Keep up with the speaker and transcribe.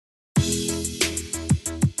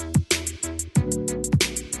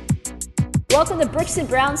Welcome to Bricks and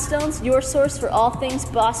Brownstones, your source for all things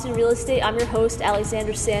Boston real estate. I'm your host,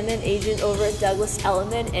 Alexander Sandman, agent over at Douglas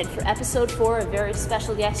Elliman, and for episode 4, a very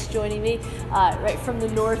special guest joining me right from the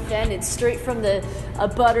North End and straight from the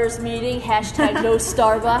Butters meeting, hashtag no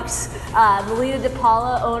Starbucks. Melina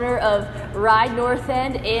DePaula, owner of Ride North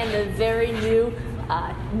End and the very new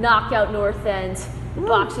Knockout North End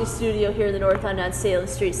boxing studio here in the North End on Salem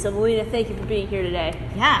Street. So Melina, thank you for being here today.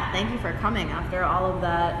 Yeah, thank you for coming after all of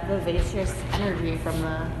that vivacious energy from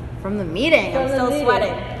the meeting. I'm still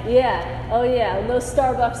sweating. Yeah. Oh yeah. No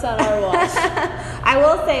Starbucks on our watch. I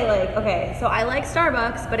will say, okay, so I like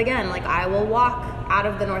Starbucks, but again, I will walk out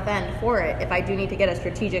of the North End for it if I do need to get a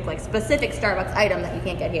strategic, specific Starbucks item that you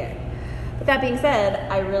can't get here. But that being said,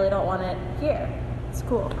 I really don't want it here. It's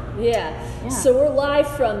cool. Yeah. So we're live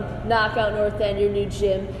from Knockout North End, your new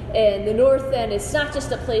gym, and the North End, it's not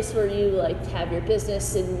just a place where you have your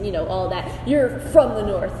business and all that. You're from the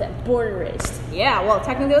North End, born and raised. Yeah, well,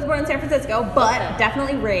 technically I was born in San Francisco, but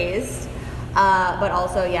definitely raised. But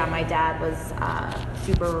also, my dad was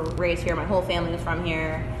super raised here. My whole family was from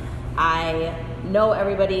here. I know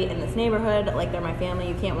everybody in this neighborhood like they're my family.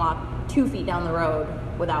 You can't walk 2 feet down the road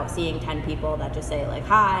without seeing 10 people that just say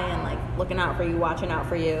hi and looking out for you, watching out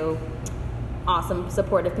for you. Awesome,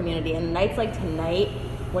 supportive community. And nights like tonight,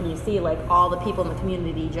 when you see all the people in the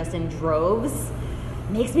community just in droves,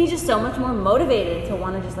 makes me just so much more motivated to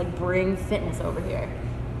want to just bring fitness over here.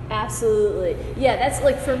 Absolutely. Yeah, that's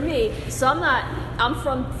for me. So I'm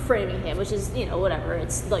from Framingham, which is, whatever.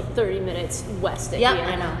 It's 30 minutes west of here.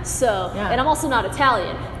 I know. So, and I'm also not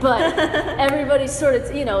Italian, but everybody's sort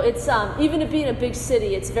of, it's, even to be in a big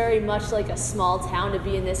city, it's very much like a small town to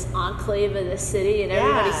be in this enclave of the city, and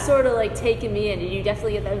everybody's sort of taking me in, and you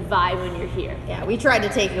definitely get that vibe when you're here. Yeah, we tried to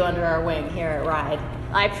take you under our wing here at Ride.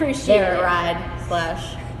 I appreciate it. Here at Ride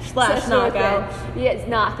slash Knockout. Yeah, it's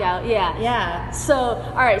Knockout, yeah. So,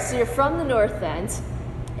 all right, so you're from the North End,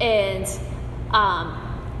 and,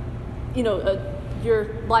 your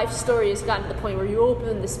life story has gotten to the point where you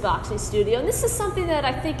opened this boxing studio, and this is something that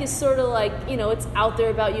I think is sort of it's out there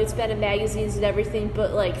about you, it's been in magazines and everything,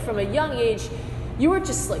 but from a young age, you were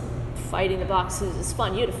just fighting the boxes is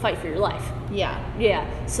fun. You had to fight for your life. Yeah.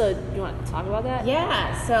 So you want to talk about that?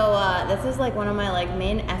 Yeah. So this is one of my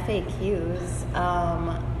main FAQs.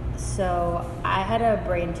 So I had a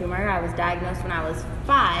brain tumor. I was diagnosed when I was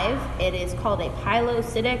 5. It is called a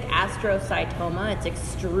pilocytic astrocytoma. It's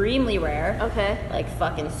extremely rare. Okay.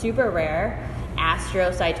 Fucking super rare.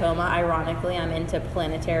 Astrocytoma. Ironically, I'm into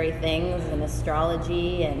planetary things and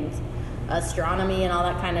astrology and astronomy and all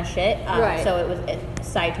that kind of shit. Right. So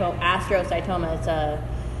astrocytoma. It's a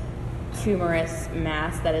tumorous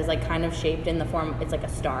mass that is kind of shaped in the form, it's like a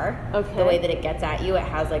star. Okay. The way that it gets at you, it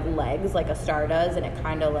has legs like a star does, and it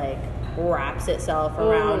kind of wraps itself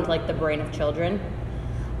around the brain of children.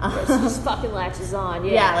 It just fucking latches on.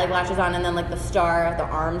 Yeah, latches on, and then the star, the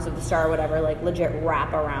arms of the star, whatever, legit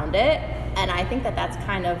wrap around it. And I think that that's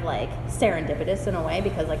kind of serendipitous in a way,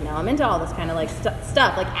 because now I'm into all this kind of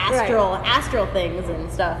stuff, astral things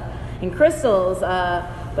and stuff, and crystals,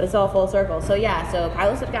 but it's all full circle. So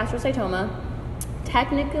pilocytic astrocytoma,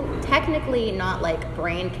 technically not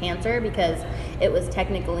brain cancer, because it was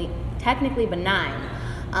technically benign,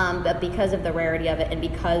 but because of the rarity of it and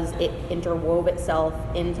because it interwove itself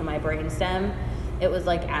into my brainstem, it was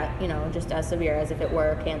just as severe as if it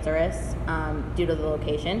were cancerous, due to the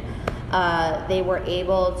location. They were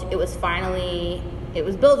able to, it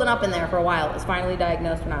was building up in there for a while. It was finally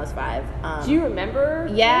diagnosed when I was 5. Do you remember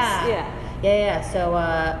this? Yeah. So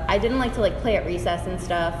I didn't like to play at recess and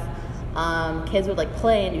stuff. Kids would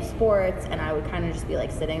play and do sports, and I would kind of just be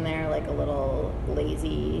sitting there a little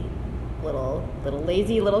lazy little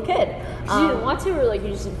kid. You didn't want to, or you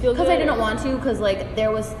just didn't feel good? Because I didn't want to, because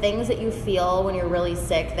there was things that you feel when you're really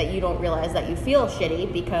sick that you don't realize that you feel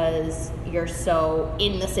shitty because you're so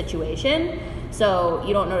in the situation. So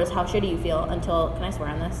you don't notice how shitty you feel until, can I swear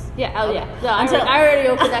on this? Yeah, No, I already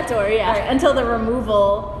opened that door, yeah. Right, until the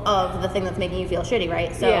removal of the thing that's making you feel shitty,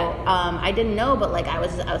 right? So I didn't know, but I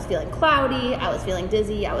was feeling cloudy, I was feeling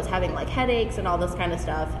dizzy, I was having headaches and all this kind of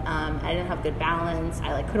stuff. I didn't have good balance,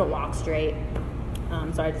 I couldn't walk straight.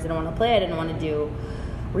 So I just didn't want to play, I didn't want to do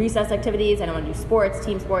recess activities, I didn't want to do sports,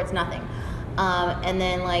 team sports, nothing. And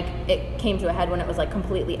then it came to a head when it was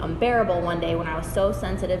completely unbearable one day when I was so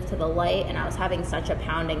sensitive to the light and I was having such a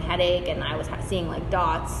pounding headache and I was seeing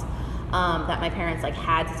dots. that my parents like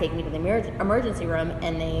had to take me to the emergency room,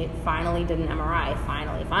 and they finally did an MRI,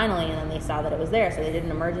 finally, and then they saw that it was there, so they did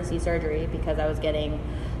an emergency surgery because I was getting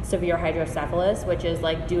severe hydrocephalus, which is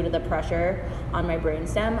like due to the pressure on my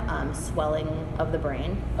brainstem, swelling of the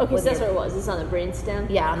brain. Okay, so that's what it was. It's on the brainstem?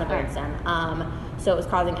 Yeah, on the brainstem. So it was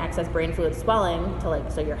causing excess brain fluid swelling to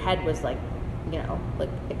like, so your head was like, you know, like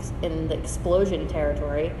in the explosion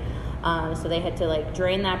territory. So they had to like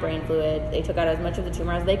drain that brain fluid. They took out as much of the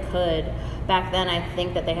tumor as they could. Back then, I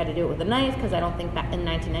think that they had to do it with a knife because I don't think back in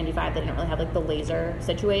 1995 they didn't really have like the laser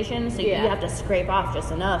situation. So you have to scrape off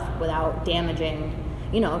just enough without damaging,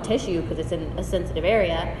 you know, tissue because it's in a sensitive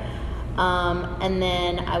area. And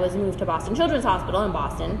then I was moved to Boston Children's Hospital in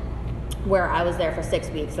Boston, where I was there for 6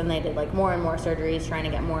 weeks, and they did like more and more surgeries trying to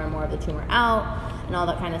get more and more of the tumor out and all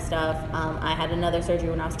that kind of stuff. I had another surgery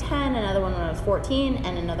when I was 10, another one when I was 14,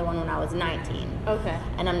 and another one when I was 19. Okay.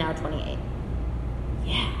 And I'm now 28.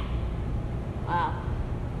 Yeah. Wow.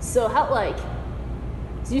 So how, like,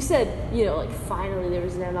 so you said, you know, like finally there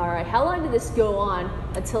was an MRI. How long did this go on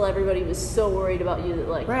until everybody was so worried about you that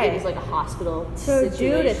like it was like a hospital situation?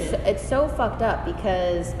 Dude, it's so fucked up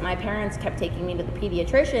because my parents kept taking me to the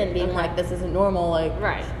pediatrician being like, this isn't normal. Like,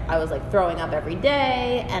 I was like throwing up every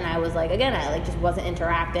day, and I was like, again, I like just wasn't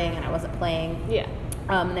interacting and I wasn't playing. Yeah.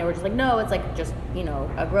 And they were just like, no, it's like just, you know,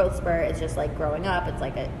 a growth spurt. It's just like growing up. It's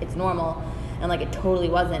like it's normal. And like it totally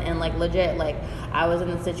wasn't. And like legit, like I was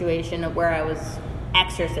in the situation of where I was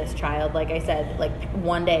exorcist child, like I said, like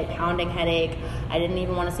one day pounding headache. I didn't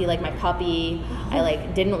even want to see like my puppy. I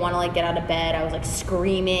like didn't want to like get out of bed. I was like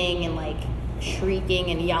screaming and like shrieking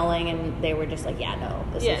and yelling, and they were just like, yeah, no,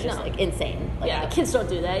 this is just like insane. Like, kids don't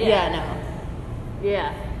do that.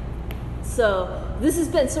 Yeah. So this has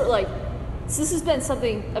been sort of like, this has been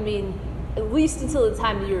something, I mean, at least until the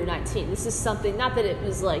time that you were 19, this is something, not that it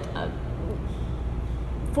was like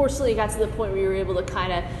fortunately it got to the point where you were able to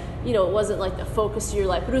kind of, you know, it wasn't like the focus of your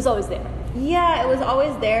life, but it was always there. Yeah, it was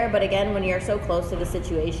always there, but again, when you're so close to the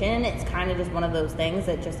situation, it's kind of just one of those things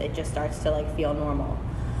that it just starts to like feel normal.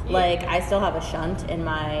 Yeah. Like I still have a shunt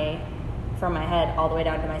from my head all the way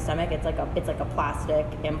down to my stomach. It's like a plastic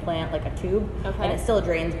implant, like a tube, and it still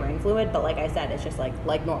drains brain fluid, but like I said, it's just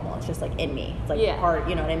like normal. It's just like in me. It's like part,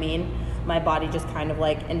 you know what I mean? My body just kind of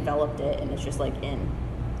like enveloped it, and it's just like in.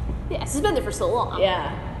 Yeah, it's been there for so long.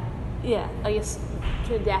 Yeah, I guess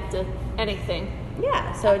to adapt to anything.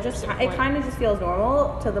 Yeah, so it kind of just feels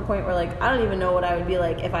normal to the point where like I don't even know what I would be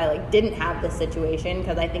like if I like didn't have this situation,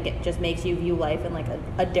 because I think it just makes you view life in like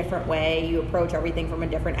a different way. You approach everything from a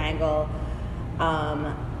different angle, and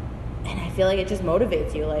I feel like it just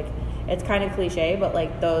motivates you. Like it's kind of cliche, but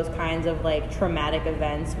like those kinds of like traumatic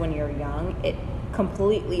events when you're young, it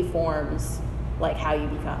completely forms like how you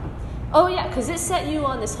become. Oh yeah, because it set you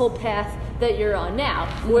on this whole path that you're on now,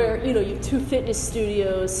 where you know you have 2 fitness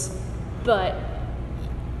studios, but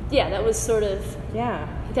yeah, that was sort of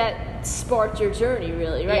that sparked your journey,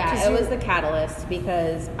 really, right? Yeah, it was the catalyst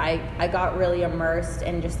because I got really immersed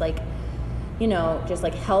in just like, you know, just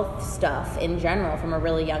like health stuff in general from a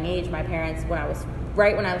really young age. My parents, when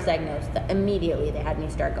I was diagnosed, immediately they had me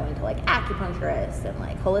start going to like acupuncturists and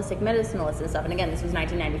like holistic medicinalists and stuff. And again, this was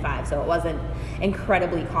 1995, so it wasn't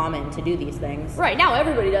incredibly common to do these things. Right, now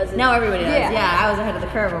everybody does it. Now everybody does. Yeah, I was ahead of the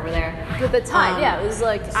curve over there. But at the time, it was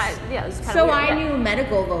like, it was kind of so weird. I knew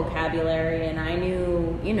medical vocabulary, and I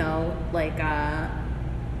knew, you know, like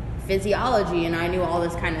physiology, and I knew all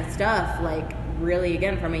this kind of stuff, like really,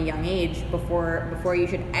 again, from a young age, before you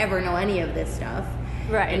should ever know any of this stuff.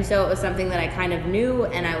 Right. And so it was something that I kind of knew,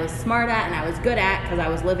 and I was smart at, and I was good at, because I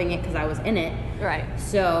was living it, because I was in it. Right.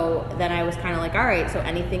 So then I was kind of like, all right, so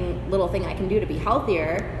little thing I can do to be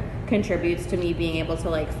healthier contributes to me being able to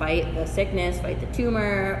like fight the sickness, fight the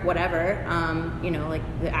tumor, whatever. You know, like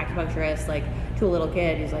the acupuncturist, like to a little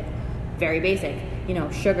kid, he's like very basic, you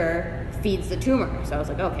know, sugar feeds the tumor. So I was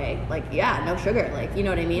like, okay, like, yeah, no sugar, like, you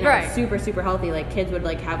know what I mean? Right. I was super, super healthy. Like kids would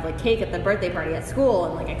like have like cake at the birthday party at school,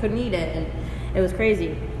 and like I couldn't eat it, and it was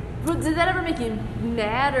crazy. But did that ever make you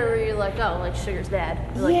mad, or were you like, oh, like sugar's bad?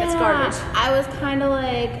 Like that's garbage. I was kind of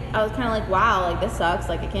like, wow, like this sucks.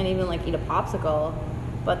 Like I can't even like eat a popsicle.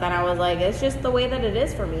 But then I was like, it's just the way that it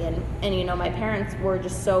is for me. And you know, my parents were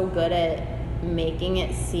just so good at making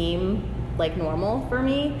it seem like normal for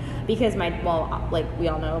me, because like we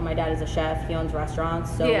all know, my dad is a chef. He owns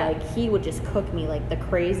restaurants, so like he would just cook me like the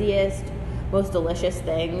craziest, most delicious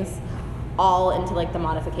things, all into like the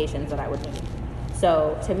modifications that I would need.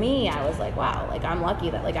 So to me, I was like, wow, like I'm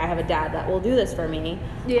lucky that like I have a dad that will do this for me.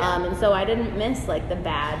 Yeah. And so I didn't miss like the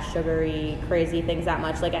bad, sugary, crazy things that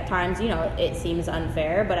much. Like at times, you know, it seems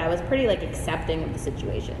unfair, but I was pretty like accepting of the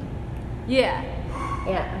situation. Yeah.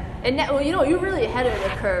 Yeah. And now, well, you're really ahead of the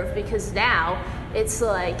curve, because now it's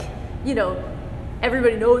like,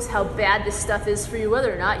 everybody knows how bad this stuff is for you,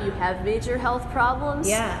 whether or not you have major health problems.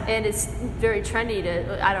 Yeah. And it's very trendy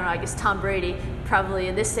to, I don't know, I guess Tom Brady probably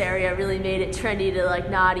in this area really made it trendy to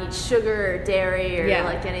like not eat sugar or dairy or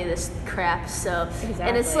like any of this crap. So, exactly.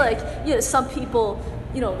 And it's like, some people,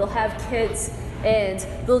 they'll have kids and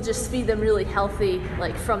they'll just feed them really healthy,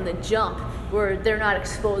 like from the jump, where they're not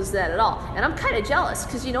exposed to that at all. And I'm kind of jealous,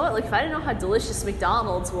 because you know what, like if I didn't know how delicious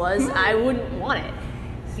McDonald's was, I wouldn't want it.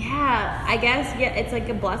 Yeah, I guess it's like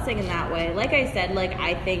a blessing in that way. Like I said, like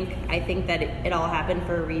I think that it all happened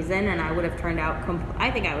for a reason, and I would have turned out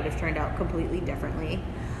completely differently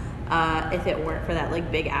if it weren't for that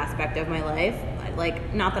like big aspect of my life.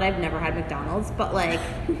 Like, not that I've never had McDonald's, but like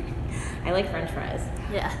I like French fries.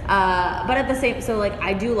 Yeah. But at the same, so like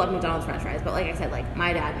I do love McDonald's French fries, but like I said, like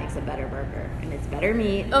my dad makes a better burger, and it's better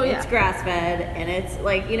meat. Oh yeah. It's grass fed, and it's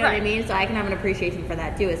like, what I mean. So I can have an appreciation for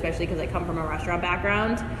that too, especially because I come from a restaurant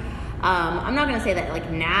background. I'm not gonna say that like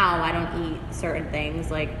now I don't eat certain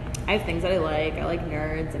things. Like I have things that I like. I like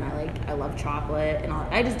Nerds, and I love chocolate, and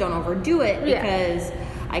I just don't overdo it because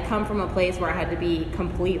I come from a place where I had to be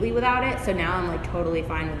completely without it. So now I'm like totally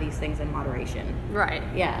fine with these things in moderation. Right.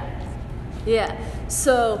 Yeah. Yeah.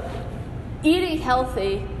 So eating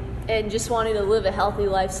healthy and just wanting to live a healthy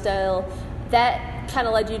lifestyle, that kind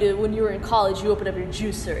of led you to, when you were in college, you opened up your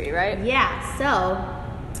juicery, right? Yeah. So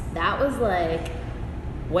that was like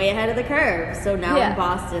way ahead of the curve. So now in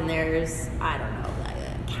Boston, there's, I don't know,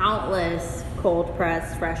 like countless cold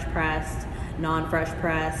pressed, fresh pressed, non-fresh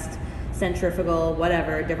pressed, centrifugal,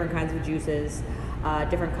 whatever, different kinds of juices,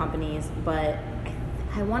 different companies. But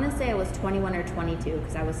I want to say I was 21 or 22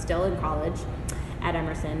 because I was still in college at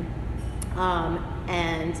Emerson.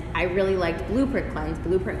 And I really liked Blueprint Cleanse.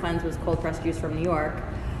 Blueprint Cleanse was cold pressed juice from New York.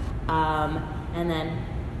 And then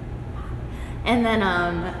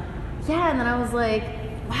I was like,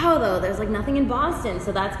 wow, though, there's like nothing in Boston.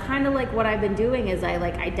 So that's kind of like what I've been doing, is I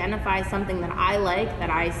like identify something that I like, that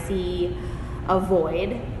I see a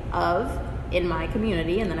void of in my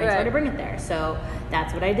community, and then I try to bring it there. So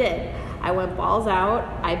that's what I did. I went balls out.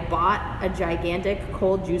 I bought a gigantic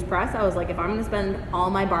cold juice press. I was like, if I'm going to spend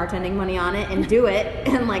all my bartending money on it and do it,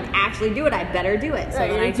 and like actually do it, I better do it. So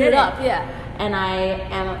then I did it. And I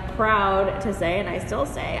am proud to say, and I still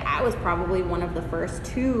say, I was probably one of the first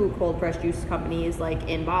 2 cold pressed juice companies like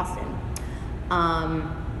in Boston.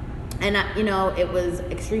 And it was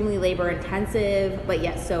extremely labor intensive, but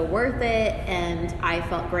yet so worth it. And I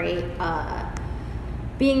felt great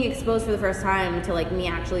being exposed for the first time to like me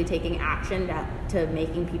actually taking action to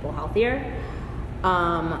making people healthier.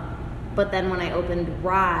 But then when I opened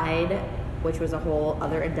Ride, which was a whole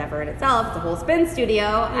other endeavor in itself, it's a whole spin studio,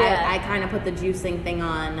 I kind of put the juicing thing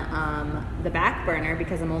on the back burner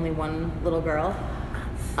because I'm only one little girl.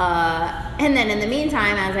 And then in the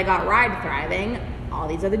meantime, as I got Ride thriving, all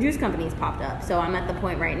these other juice companies popped up. So I'm at the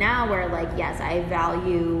point right now where like, yes, I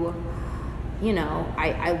value,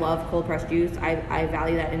 I love cold pressed juice. I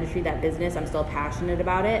value that industry, that business. I'm still passionate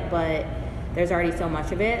about it, but there's already so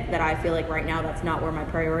much of it that I feel like right now that's not where my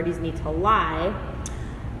priorities need to lie.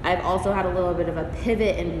 I've also had a little bit of a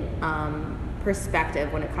pivot in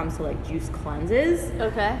perspective when it comes to like juice cleanses.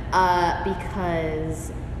 Okay.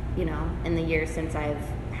 Because, in the years since I've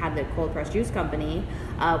had the cold pressed juice company,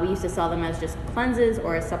 we used to sell them as just cleanses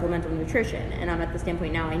or as supplemental nutrition. And I'm at the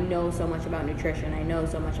standpoint now, I know so much about nutrition. I know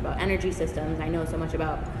so much about energy systems. I know so much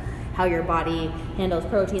about how your body handles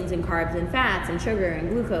proteins and carbs and fats and sugar and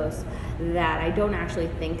glucose, that I don't actually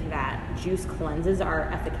think that juice cleanses are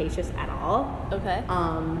efficacious at all. Okay.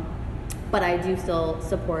 But I do still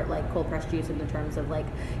support like cold pressed juice in the terms of like,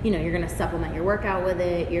 you're going to supplement your workout with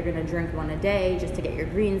it. You're going to drink one a day just to get your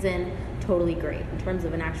greens in. Totally great. In terms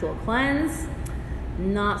of an actual cleanse,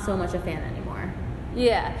 not so much a fan anymore.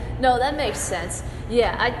 Yeah, no, that makes sense.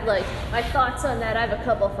 Yeah, I like my thoughts on that. I have a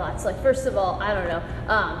couple thoughts. Like, first of all, I don't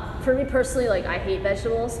know. For me personally, like I hate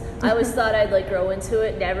vegetables. I always thought I'd like grow into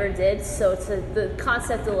it, never did. So the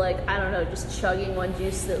concept of like, I don't know, just chugging one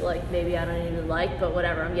juice that like maybe I don't even like, but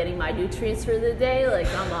whatever, I'm getting my nutrients for the day. Like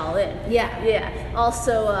I'm all in. Yeah. Yeah.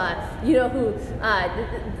 Also, you know who?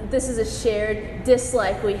 This is a shared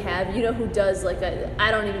dislike we have. You know who does like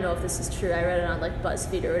I don't even know if this is true. I read it on like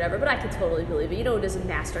BuzzFeed or whatever, but I could totally believe it. You know who does a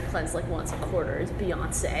master cleanse like once a quarter? It's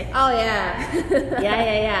Beyonce. Oh yeah.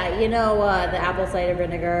 yeah. You know the apple cider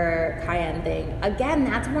vinegar cayenne thing. Again,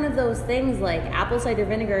 that's one of those things, like apple cider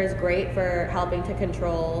vinegar is great for helping to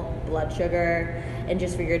control blood sugar and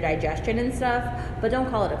just for your digestion and stuff, but don't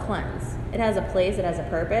call it a cleanse. It has a place, it has a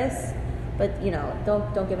purpose, but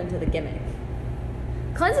don't give into the gimmick.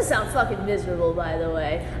 Cleanses sound fucking miserable, by the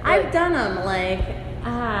way. I've done them.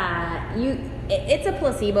 It's a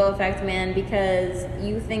placebo effect, man, because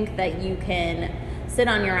you think that you can sit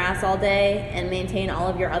on your ass all day and maintain all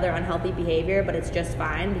of your other unhealthy behavior, but it's just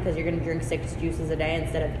fine because you're going to drink 6 juices a day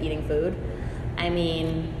instead of eating food. I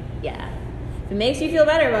mean, yeah. If it makes you feel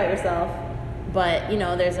better about yourself, but,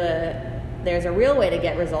 there's a real way to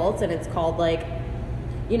get results, and it's called,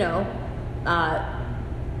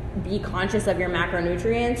 be conscious of your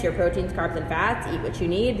macronutrients, your proteins, carbs, and fats, eat what you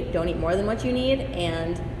need, don't eat more than what you need,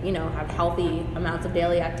 and, have healthy amounts of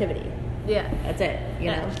daily activity. Yeah. That's it,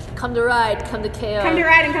 know. Come to ride, come to KO. Come to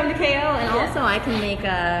ride and come to KO, and also I can make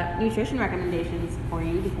nutrition recommendations for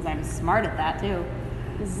you because I'm smart at that too.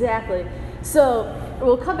 Exactly. So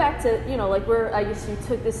we'll come back to, I guess you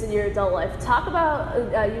took this in your adult life. Talk about,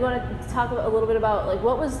 you want to talk a little bit about,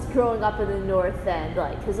 what was growing up in the North End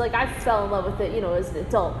like? Because, I fell in love with it, as an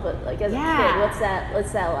adult, but, as a kid,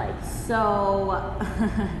 what's that like? So,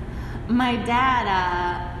 my dad,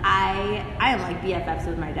 I am, BFFs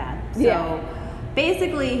with my dad. So,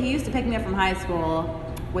 basically, he used to pick me up from high school,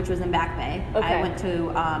 which was in Back Bay. Okay. I went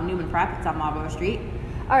to Newman Prep. It's on Marlboro Street.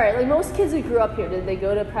 All right, most kids who grew up here, did they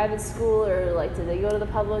go to private school or did they go to the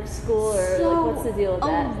public school or what's the deal with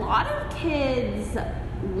that? A lot of kids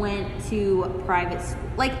went to private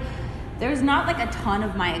school. There's not a ton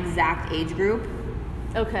of my exact age group.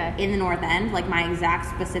 Okay. In the North End, my exact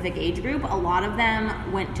specific age group. A lot of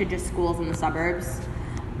them went to just schools in the suburbs.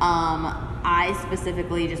 I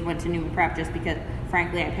specifically just went to Newman Prep just because,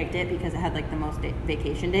 frankly, I picked it because it had the most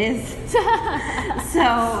vacation days.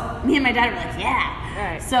 So me and my dad were yeah.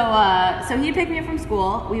 Right. So he'd pick me up from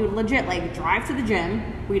school. We would legit drive to the gym.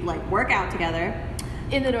 We'd work out together.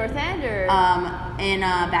 In the North End or? In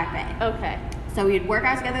Back Bay. Okay. So we'd work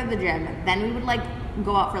out together at the gym. Then we would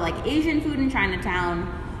go out for Asian food in Chinatown,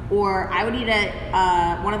 or I would eat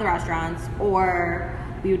at one of the restaurants, or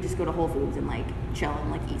we would just go to Whole Foods and chill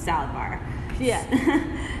and eat salad bar. Yeah.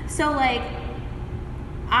 So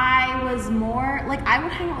I was more I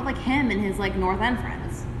would hang out with him and his North End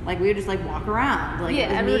friends. We would just walk around.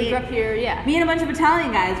 Everybody grew up here. Yeah. Me and a bunch of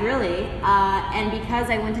Italian guys, really. And because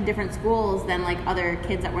I went to different schools than other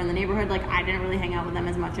kids that were in the neighborhood, I didn't really hang out with them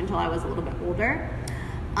as much until I was a little bit older.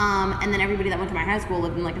 And then everybody that went to my high school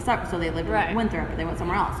lived in a suburb, so they lived in Winthrop, but they went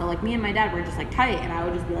somewhere else. So me and my dad were just tight, and I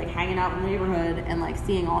would just be hanging out in the neighborhood and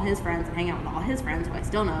seeing all his friends and hanging out with all his friends who I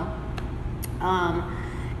still know.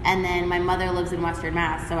 And then my mother lives in Western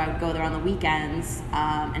Mass, so I would go there on the weekends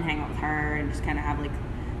and hang out with her and just kind of have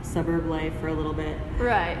suburb life for a little bit.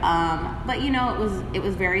 Right. But it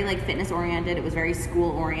was very fitness oriented. It was very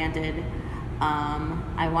school oriented.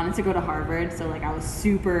 I wanted to go to Harvard, so I was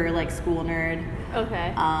super school nerd.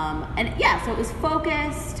 Okay. And yeah, so it was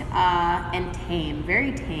focused and tame,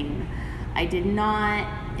 very tame. I did not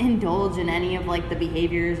indulge in any of the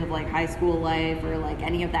behaviors of high school life or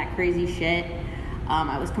any of that crazy shit.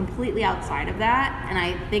 I was completely outside of that, and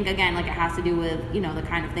I think again it has to do with the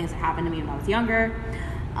kind of things that happened to me when I was younger,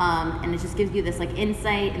 and it just gives you this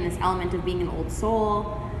insight and this element of being an old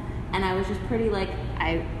soul. And I was just pretty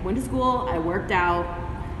I went to school, I worked out,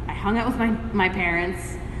 I hung out with my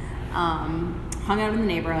parents, hung out in the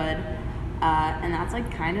neighborhood, and that's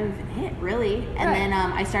kind of it, really. And then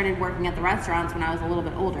I started working at the restaurants when I was a little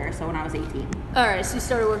bit older, so when I was 18. All right, so you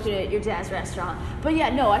started working at your dad's restaurant. But yeah,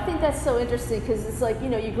 no, I think that's so interesting because it's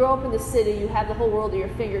you grow up in the city, you have the whole world at your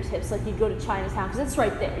fingertips. You go to Chinatown because it's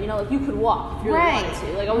right there. You could walk if you really wanted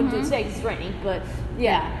to. I wouldn't do it today because it's raining, but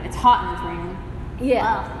yeah. It's hot and it's raining. Yeah.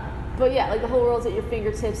 Wow. But yeah, the whole world's at your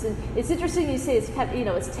fingertips, and it's interesting you say it's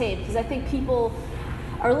it's tame because I think people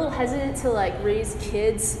are a little hesitant to raise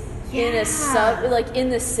kids in a in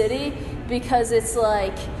the city because it's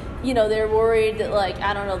they're worried that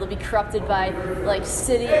I don't know, they'll be corrupted by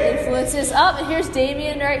city influences. Oh, and here's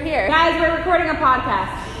Damien right here. Guys, we're recording a podcast.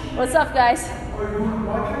 What's up, guys? Yeah, we're doing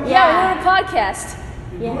a podcast.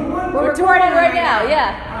 Yeah. We're recording right now.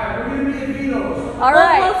 Yeah. Alright, we're gonna be Vitos. All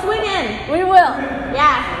right. We'll swing in. We will.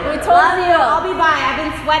 Yeah. We totally will. I'll be by. I've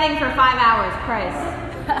been sweating for 5 hours. Christ.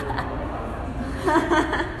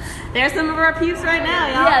 There's some of our peeps right now,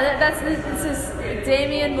 y'all. Yeah, this is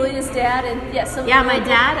Damien, Melina's dad, and my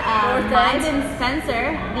dad, Myden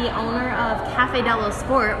Spencer, the owner of Cafe dello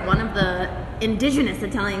Sport, one of the indigenous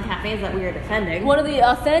Italian cafes that we are defending. One of the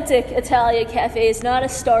authentic Italian cafes, not a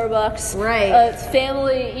Starbucks. Right. A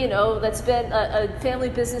family, that's been a family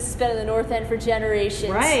business that's been in the North End for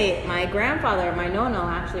generations. Right. My grandfather, my nono,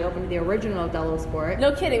 actually opened the original dello Sport.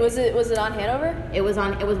 No kidding. Was it on Hanover? It was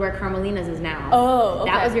where Carmelina's is now. Oh,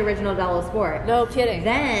 okay. That was the original dello Sport. No kidding.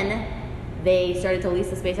 Then they started to lease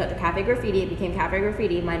the space out to Cafe Graffiti. It became Cafe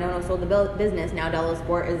Graffiti. My Nono sold the business. Now Dello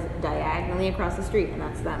Sport is diagonally across the street, and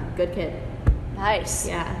that's them. Good kid. Nice.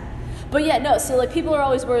 Yeah. But yeah, no, so like people are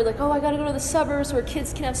always worried, like, oh, I gotta go to the suburbs where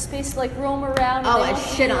kids can have space to like roam around. Oh, I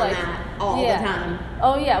shit on that all the time.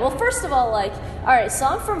 Oh yeah, well first of all, like, alright, so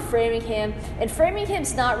I'm from Framingham, and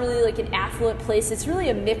Framingham's not really like an affluent place, it's really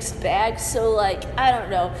a mixed bag, so like, I don't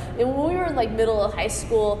know, and when we were in like middle of high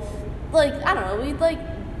school, like, I don't know, we'd like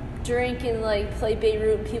drink and like play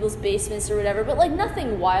Beirut in people's basements or whatever, but like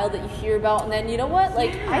nothing wild that you hear about. And then you know what,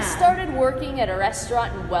 like I started working at a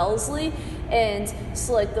restaurant in Wellesley, and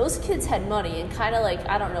so like those kids had money and kind of like,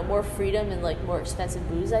 I don't know, more freedom and like more expensive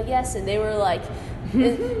booze, I guess, and they were like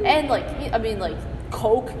and like, I mean, like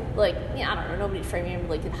Coke, like, yeah, I don't know, nobody in Framingham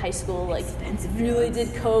like in high school like expensive really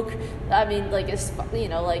drugs. did Coke. I mean, like it's, you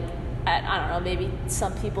know, like I don't know, maybe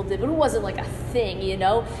some people did, but it wasn't like a thing, you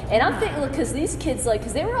know? And I'm thinking, because these kids, like,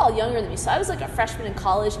 because they were all younger than me, so I was like a freshman in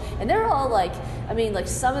college, and they're all like, I mean, like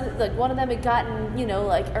some of like one of them had gotten, you know,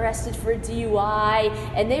 like arrested for a DUI,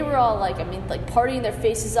 and they were all like, I mean, like partying their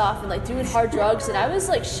faces off and like doing hard drugs, and I was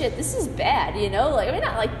like, shit, this is bad, you know? Like, I mean,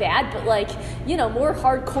 not like bad, but like, you know, more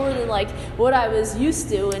hardcore than like what I was used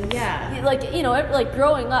to. And like, you know, like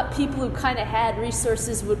growing up, people who kind of had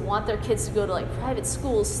resources would want their kids to go to like private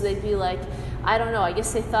schools, so they'd be like, I don't know, I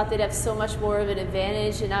guess they thought they'd have so much more of an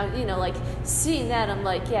advantage, and I, you know, like seeing that, I'm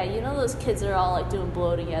like, yeah, you know, those kids are all like doing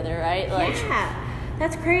blow together, right? Like, yeah,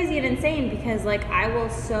 that's crazy and insane, because like I will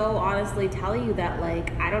so honestly tell you that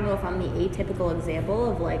like I don't know if I'm the atypical example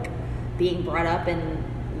of like being brought up in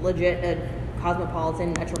legit a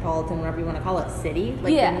cosmopolitan, metropolitan, whatever you want to call it, city,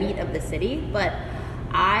 like the meat of the city, but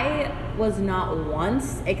I was not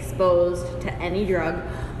once exposed to any drug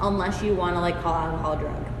unless you want to like call alcohol a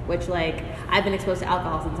drug, which like I've been exposed to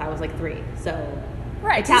alcohol since I was like 3, so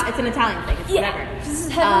right, it's an Italian thing, it's whatever. This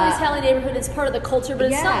is heavily Italian neighborhood, it's part of the culture,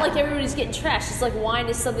 but it's not like everybody's getting trashed. It's like wine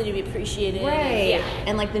is something to be appreciated, right?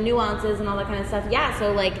 And like the nuances and all that kind of stuff. Yeah,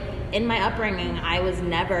 so like in my upbringing, I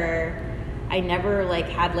never like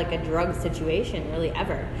had like a drug situation really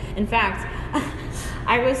ever. In fact,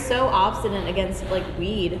 I was so obstinate against like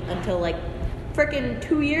weed until like freaking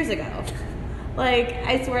 2 years ago. Like,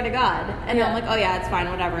 I swear to God. And I'm like, oh yeah, it's fine,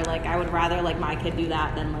 whatever. Like, I would rather like my kid do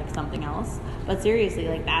that than like something else. But seriously,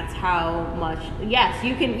 like that's how much. Yes,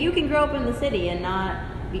 you can grow up in the city and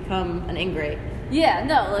not become an ingrate. Yeah,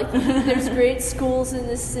 no, like there's great schools in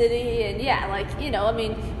this city, and yeah, like, you know, I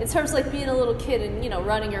mean, in terms of like being a little kid and, you know,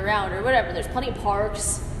 running around or whatever, there's plenty of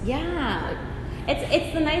parks. Yeah.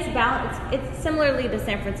 It's the nice balance. It's similarly to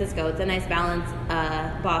San Francisco. It's a nice balance,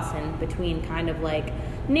 Boston, between kind of like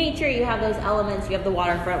nature. You have those elements. You have the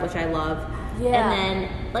waterfront, which I love. Yeah. And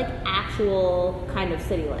then like actual kind of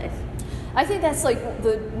city life. I think that's like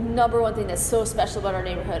the number one thing that's so special about our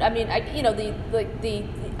neighborhood. I mean, you know, the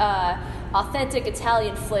authentic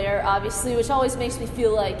Italian flair, obviously, which always makes me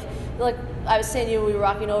feel like I was saying to you when we were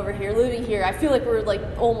walking over here, living here, I feel like we're like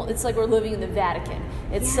almost, it's like we're living in the Vatican.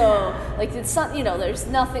 It's so, like, it's not, you know, there's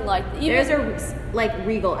nothing like, there's a like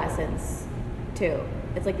regal essence too.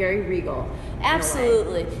 It's like very regal.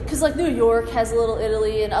 Absolutely. Because like New York has a little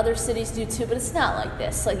Italy, and other cities do too, but it's not like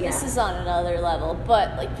this. Like this is on another level.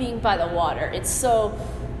 But like being by the water, it's so,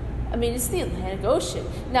 I mean, it's the Atlantic Ocean.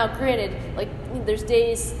 Now, granted, like, there's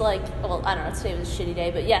days like, well, I don't know, today was a shitty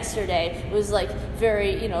day, but yesterday it was like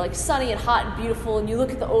very, you know, like sunny and hot and beautiful, and you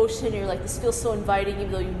look at the ocean and you're like, this feels so inviting,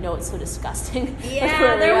 even though you know it's so disgusting.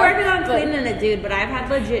 Yeah, they're working on cleaning it, dude, but I've had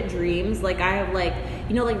legit dreams. Like, I have like,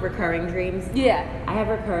 you know, like recurring dreams? Yeah. I have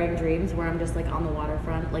recurring dreams where I'm just like on the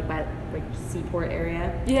waterfront, like by like seaport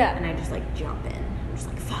area. Yeah. And I just like jump in. I'm just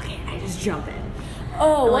like, fuck it, I just jump in.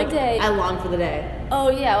 Oh, and, one like, day. I long for the day. Oh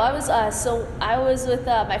yeah, well, I was with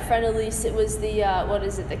my friend Elise. It was the what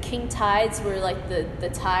is it? The king tides, where like the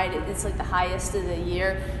tide, it's like the highest of the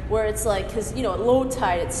year. Where it's like, because you know at low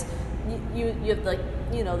tide, it's you have like,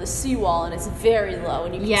 you know, the seawall and it's very low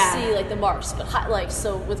and you can see like the marks. But high, like,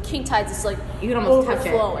 so with king tides, it's like you can almost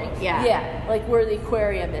overflowing. Touch it. Yeah, yeah, like where the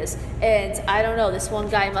aquarium is. And I don't know, this one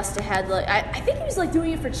guy must have had like, I think he was like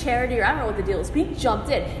doing it for charity, or I don't know what the deal is. But he jumped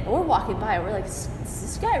in, and we're walking by, and we're like, is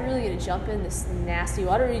this guy really gonna jump in this nasty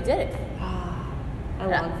water? And he did it. I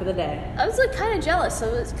long for the day. I was like kind of jealous.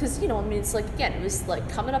 Because, you know, I mean, it's like, again, it was like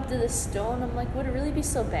coming up to this stone. I'm like, would it really be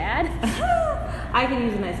so bad? I can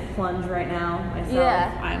use a nice plunge right now myself.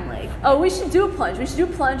 Yeah. I'm like, oh, we should do a plunge. We should do a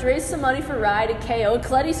plunge, raise some money for Ride and KO,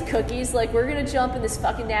 Coletti's Cookies. Like, we're going to jump in this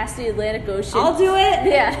fucking nasty Atlantic Ocean. I'll do it.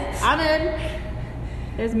 Yeah. I'm in.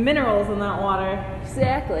 There's minerals in that water.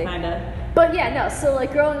 Exactly. Kinda. But yeah, no, so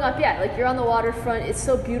like growing up, yeah, like you're on the waterfront, it's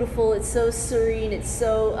so beautiful, it's so serene, it's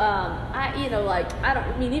so,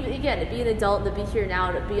 even again, to be an adult, to be here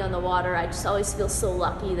now, to be on the water, I just always feel so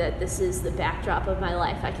lucky that this is the backdrop of my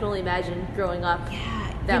life. I can only imagine growing up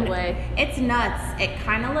that way. It's nuts. It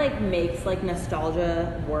kind of like makes like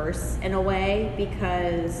nostalgia worse in a way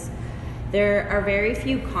because there are very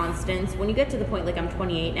few constants. When you get to the point, like I'm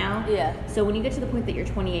 28 now. Yeah. So when you get to the point that you're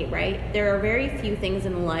 28, right? There are very few things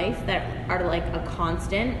in life that are like a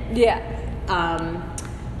constant. Yeah.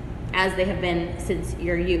 As they have been since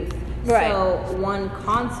your youth. Right. So one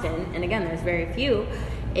constant, and again, there's very few,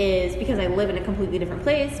 is because I live in a completely different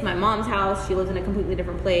place. My mom's house, she lives in a completely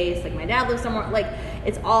different place. Like my dad lives somewhere. Like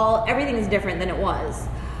everything is different than it was,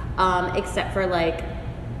 except for like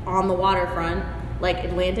on the waterfront. Like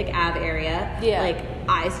Atlantic Ave area. Yeah. Like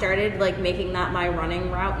I started like making that my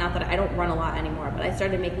running route. Not that I don't run a lot anymore, but I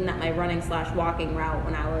started making that my running / walking route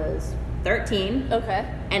when I was 13. Okay.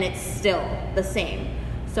 And it's still the same.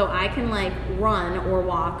 So I can like run or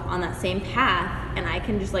walk on that same path and I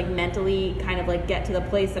can just like mentally kind of like get to the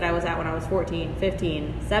place that I was at when I was 14,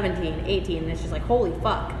 15, 17, 18. And it's just like, holy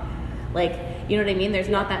fuck. Like, you know what I mean? There's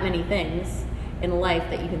not that many things in life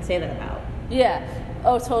that you can say that about. Yeah.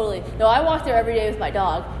 Oh, totally. No, I walk there every day with my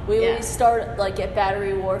dog. We always start like at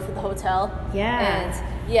Battery Wharf at the hotel. Yeah.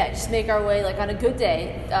 And just make our way like on a good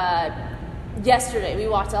day. Yesterday we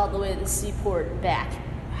walked all the way to the seaport and back.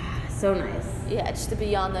 So nice. Yeah, just to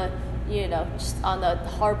be on the, just on the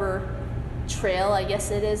harbor trail, I guess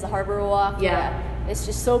it is, the harbor walk. Yeah. It's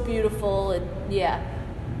just so beautiful and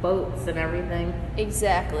boats and everything.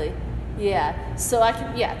 Exactly. Yeah. So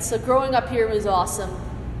so growing up here was awesome.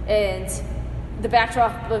 And the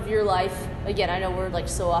backdrop of your life, again, I know we're like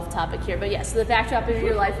so off topic here, but so the backdrop of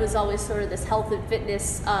your life was always sort of this health and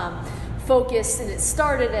fitness focus, and it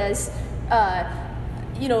started as,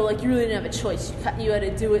 like you really didn't have a choice. You had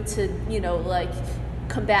to do it to,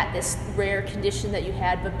 combat this rare condition that you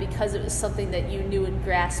had, but because it was something that you knew and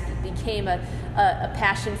grasped, it became a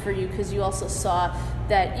passion for you because you also saw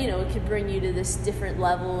that, it could bring you to this different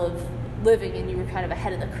level of living, and you were kind of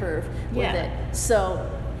ahead of the curve with it. So,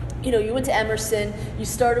 you went to Emerson, you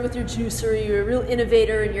started with your juicery, you were a real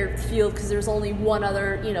innovator in your field because there was only one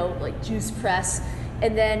other, juice press,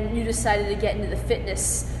 and then you decided to get into the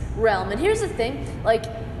fitness realm. And here's the thing,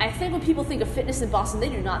 I think when people think of fitness in Boston, they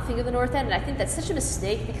do not think of the North End, and I think that's such a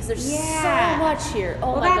mistake because there's so much here.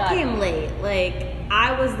 Oh my God. Well, that came late.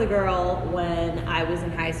 I was the girl when I was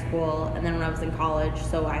in high school, and then when I was in college,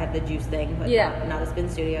 so I had the juice thing, but not a spin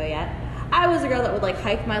studio yet. I was the girl that would,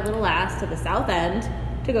 hike my little ass to the South End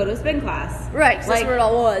to go to a spin class. Right, that's where it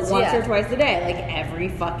all was. Once or twice a day, every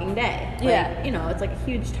fucking day. Yeah. It's a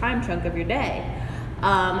huge time chunk of your day.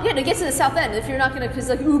 To get to the South End, if you're not gonna, because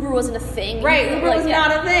Uber wasn't a thing. Right, Uber was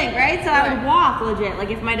not a thing, right? So I would walk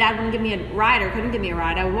legit. If my dad wouldn't give me a ride or couldn't give me a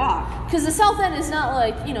ride, I would walk. Because the South End is not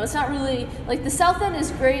it's not really, the South End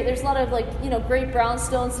is great. There's a lot of great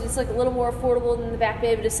brownstones. It's a little more affordable than the Back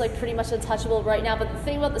Bay, but it's pretty much untouchable right now. But the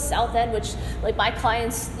thing about the South End, which my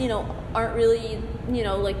clients, aren't really,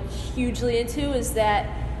 hugely into, is that,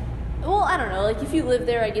 well, I don't know, if you live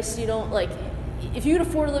there, I guess you don't, if you can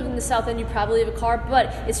afford to live in the South End, you probably have a car, but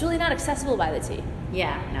it's really not accessible by the T.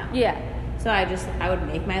 Yeah, no. Yeah. So I would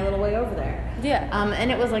make my little way over there. Yeah.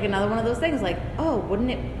 And it was another one of those things wouldn't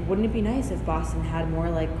it be nice if Boston had more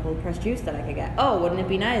cold pressed juice that I could get? Oh, wouldn't it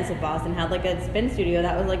be nice if Boston had a spin studio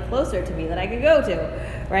that was closer to me that I could go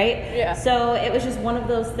to, right? Yeah. So it was just one of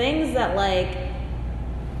those things that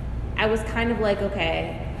I was kind of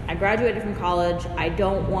okay, I graduated from college. I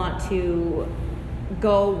don't want to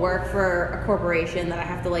go work for a corporation that I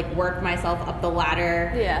have to work myself up the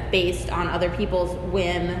ladder based on other people's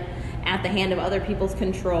whim at the hand of other people's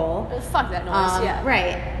control. Well, fuck that noise,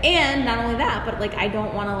 Right. And not only that, but I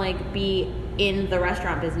don't want to be in the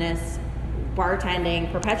restaurant business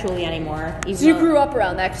bartending perpetually anymore. So you grew up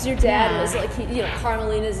around that because your dad was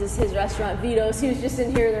Carmelina's is his restaurant, Vito's. He was just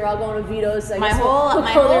in here. They're all going to Vito's. My whole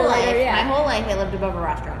life I lived above a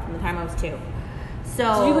restaurant from the time I was 2.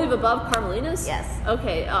 So did you live above Carmelina's? Yes.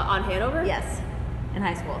 Okay, on Hanover? Yes, in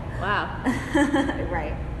high school. Wow.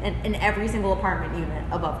 Right. In every single apartment unit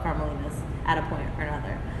above Carmelina's at a point or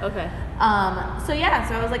another. Okay. So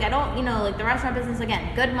I was I don't, the restaurant business,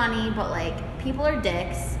 again, good money, but people are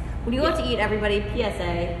dicks. When you go out to eat, everybody,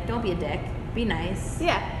 PSA, don't be a dick. Be nice.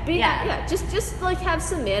 Yeah. Just have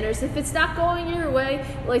some manners. If it's not going your way,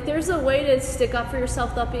 there's a way to stick up for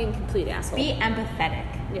yourself without being a complete asshole. Be empathetic.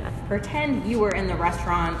 Yeah. Pretend you were in the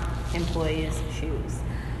restaurant employee's shoes.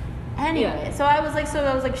 Anyway, so I was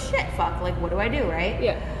shit, fuck, what do I do, right?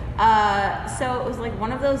 Yeah. So it was like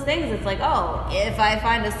one of those things. It's like, oh, if I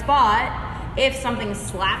find a spot, if something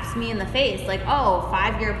slaps me in the face, like, oh,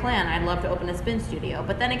 5-year plan, I'd love to open a spin studio.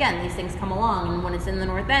 But then again, these things come along, and when it's in the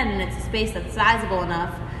North End and it's a space that's sizable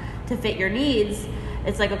enough to fit your needs,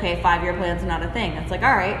 it's like, okay, 5-year plan's not a thing. It's like,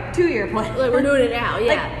 all right, 2-year plan. Like, we're doing it now,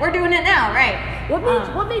 yeah. Like, we're doing it now, right?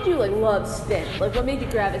 What made you like love spin? Like, what made you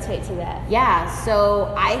gravitate to that? Yeah,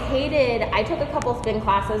 so I took a couple spin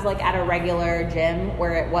classes like at a regular gym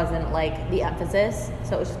where it wasn't like the emphasis.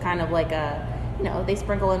 So it was just kind of like they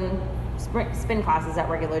sprinkle in spin classes at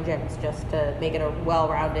regular gyms just to make it a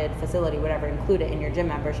well-rounded facility, whatever, include it in your gym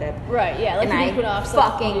membership. Right, yeah. Like, and I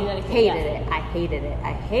fucking hated it. I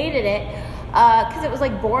hated it. Because it was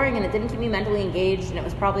like boring and it didn't keep me mentally engaged, and it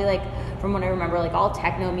was probably like, from what I remember, like all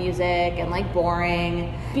techno music and like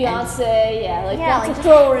boring. Beyonce, not like to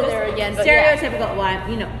throw her in there again, but stereotypical.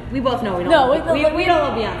 Well, we both know we don't. We don't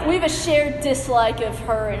love Beyonce. We have a shared dislike of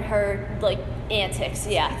her and her like antics.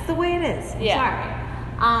 Yeah, it's the way it is.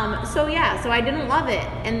 I'm sorry. So I didn't love it,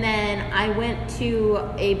 and then I went to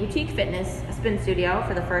a boutique fitness spin studio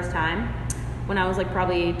for the first time when I was like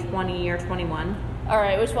probably 20 or 21. All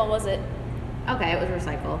right, which one was it? Okay, it was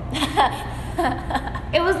Recycle.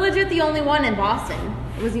 It was legit the only one in Boston.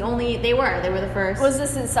 It was the only, they were the first. Was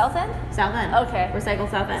this in South End? South End. Okay. Recycle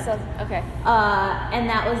South End. Okay. And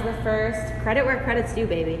that was the first, credit where credit's due,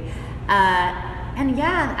 baby. And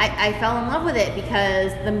yeah, I fell in love with it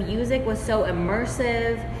because the music was so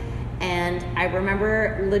immersive. And I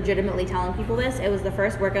remember legitimately telling people this. It was the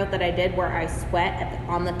first workout that I did where I sweat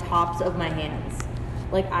on the tops of my hands.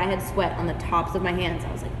 Like, I had sweat on the tops of my hands.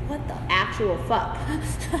 I was like, what the actual fuck?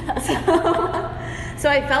 So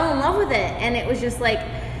I fell in love with it. And it was just like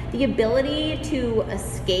the ability to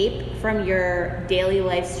escape from your daily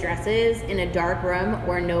life stresses in a dark room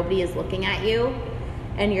where nobody is looking at you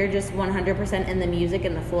and you're just 100% in the music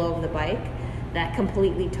and the flow of the bike. That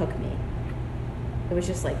completely took me. It was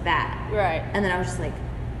just like that. Right. And then I was just like,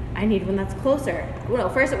 I need one that's closer. Well,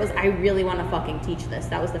 first it was, I really want to fucking teach this.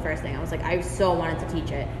 That was the first thing. I was like, I so wanted to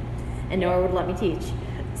teach it. And Noah would let me teach.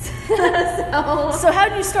 So how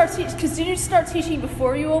did you start teaching? Because did you start teaching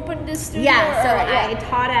before you opened this studio? Yeah, I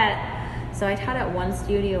taught at one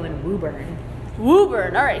studio in Woburn.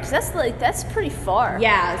 Woburn, all right, because that's pretty far.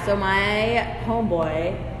 Yeah, so my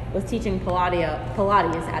homeboy was teaching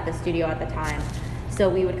Pilates at the studio at the time. So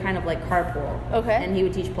we would kind of like carpool. Okay. And he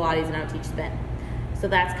would teach Pilates and I would teach spin. So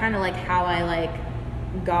that's kind of like how I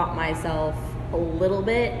like got myself a little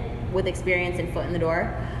bit with experience and foot in the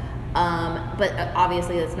door. But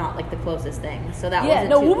obviously it's not like the closest thing. So that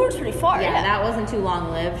wasn't Wobur's pretty far. Yeah, that wasn't too long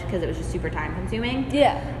lived because it was just super time consuming.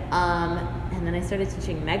 Yeah. And then I started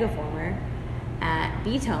teaching Megaformer at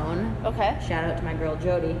B-Tone. Okay. Shout out to my girl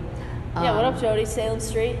Jody. Yeah, what up, Jody? Salem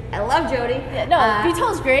Street. I love Jody. Yeah, no,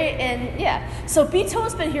 B-Tone's great, and yeah. So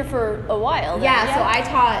B-Tone's been here for a while. Then, yeah, so I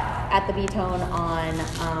taught at the B-Tone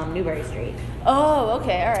on Newbury Street. Oh,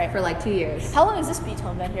 okay, all right. For like 2 years. How long has this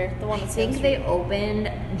B-Tone been here? The one that's I think they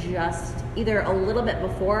opened just either a little bit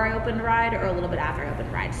before I opened Ride or a little bit after I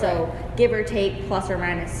opened Ride. So give or take, plus or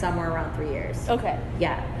minus, somewhere around 3 years. Okay.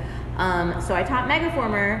 Yeah. So I taught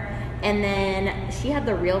Megaformer. And then she had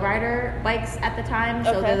the Real Rider bikes at the time,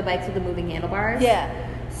 so they're the bikes with the moving handlebars. Yeah.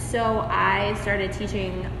 So I started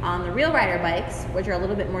teaching on the Real Rider bikes, which are a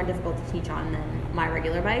little bit more difficult to teach on than my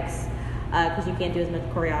regular bikes, because you can't do as much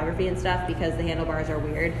choreography and stuff because the handlebars are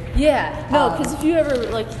weird. Yeah, no, because if you ever,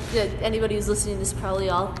 like, anybody who's listening to this, probably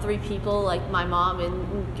all 3 people, like my mom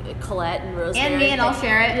and Colette and Rosemary. And me, and I'll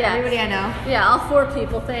share it. Yeah. Everybody I know. Yeah, all 4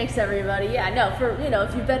 people. Thanks, everybody. Yeah, no,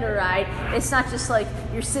 if you've been to ride, it's not just like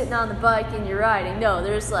you're sitting on the bike and you're riding. No,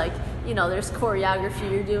 there's like, there's choreography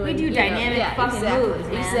you're doing. We do dynamic fucking moves,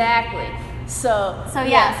 man. Exactly. So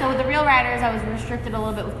with the Real Riders, I was restricted a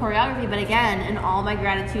little bit with choreography, but again, in all my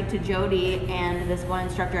gratitude to Jody and this one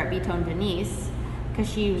instructor at B-Tone, Denise, because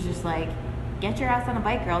she was just like, get your ass on a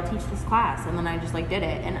bike, girl, teach this class. And then I just like did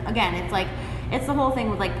it. And again, it's the whole thing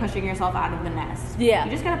with like pushing yourself out of the nest. Yeah.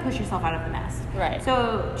 You just gotta push yourself out of the nest. Right.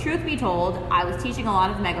 So truth be told, I was teaching a lot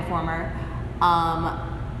of Megaformer.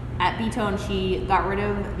 At B-Tone, she got rid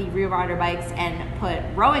of the Real Rider bikes and put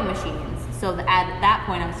rowing machines. So at that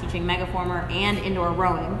point, I was teaching Megaformer and indoor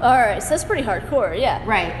rowing. All right, so that's pretty hardcore, yeah.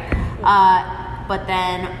 Right. But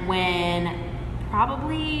then when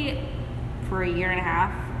probably for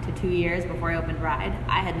 1.5 to 2 years before I opened Ride,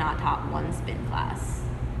 I had not taught one spin class.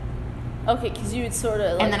 Okay, because you would sort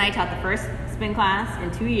of like... And then I taught the first spin class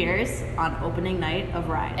in 2 years on opening night of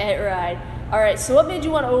Ride. At Ride. All right, so what made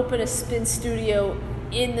you want to open a spin studio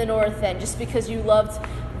in the North End? Just because you loved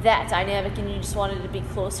that dynamic and you just wanted to be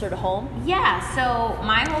closer to home? Yeah, so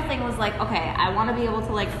my whole thing was like, okay, I want to be able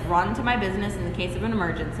to like run to my business in the case of an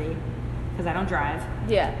emergency because I don't drive.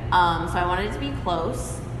 Yeah. So I wanted it to be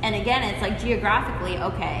close. And again, it's like geographically,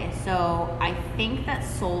 okay, so I think that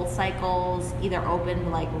Soul Cycles either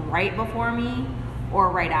opened like right before me or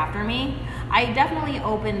right after me. I definitely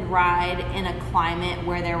opened Ride in a climate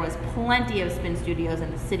where there was plenty of spin studios in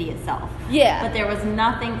the city itself. Yeah. But there was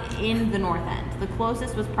nothing in the North End. The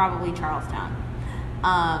closest was probably Charlestown.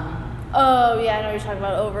 Oh, yeah, I know what you're talking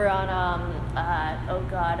about. Over on,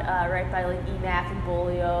 right by like EMAC and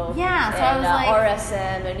Bolio. Yeah, so and, I was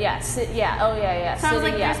RSM and yeah, yeah. So I was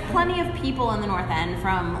like, yeah. there's plenty of people in the North End,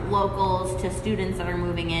 from locals to students that are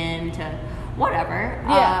moving in to whatever,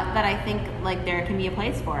 Yeah. that I think like there can be a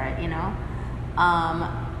place for it, you know?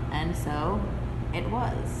 And so it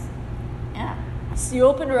was. Yeah. So you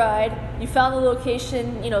opened Ride, you found the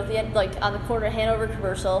location, at the end, like on the corner of Hanover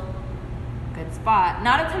Commercial. Good spot.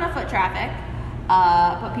 Not a ton of foot traffic,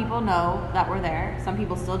 but people know that we're there. Some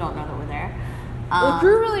people still don't know that we're there. Well, it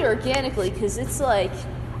grew really organically because it's like,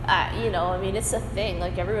 it's a thing.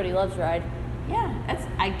 Like everybody loves Ride. Yeah,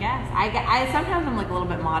 I guess. I sometimes I'm like a little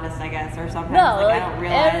bit modest, I guess, or sometimes No, I don't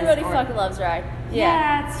realize. everybody fucking loves Ride.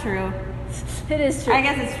 Yeah, it's true. It is true. I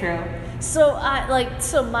guess it's true. So,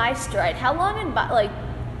 My Stride. How long in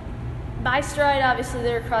My Stride? Obviously,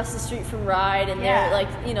 they're across the street from Ride, and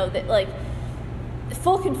they're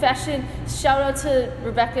full confession. Shout out to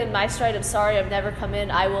Rebecca and My Stride. I'm sorry, I've never come in.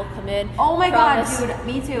 I will come in. Oh my Promise. God, dude,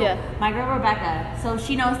 me too. Yeah. My girl Rebecca. So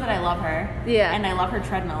she knows that I love her. Yeah. And I love her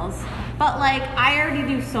treadmills. But like, I already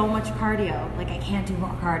do so much cardio. Like, I can't do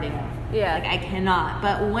more cardio. Yeah. Like, I cannot.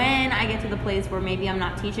 But when I get to the place where maybe I'm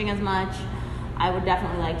not teaching as much, I would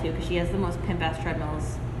definitely like to, because she has the most pimp-ass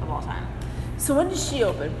treadmills of all time. So when did she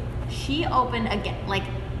open? She opened again, like,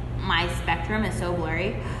 my spectrum is so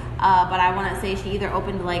blurry, but I want to say she either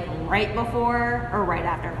opened like right before or right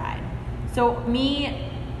after Ride. So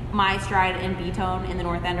me, My Stride, and B-Tone in the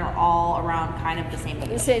North End are all around kind of the same At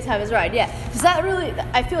age. the same time as Ride, yeah. Because that really,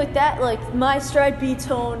 I feel like that, like My Stride,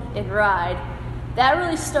 B-Tone, and Ride, that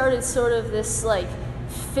really started sort of this like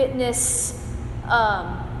fitness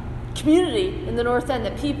community in the North End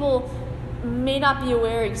that people may not be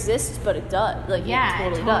aware exists, but it does. Like, Yeah,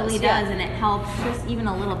 it totally does, yeah. and it helps just even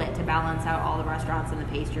a little bit to balance out all the restaurants and the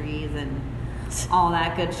pastries and all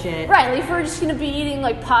that good shit. Right, like if we're just gonna be eating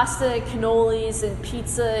like pasta and cannolis and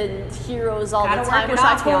pizza and heroes all Gotta the time, work which it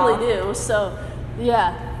I off, totally y'all. do. So,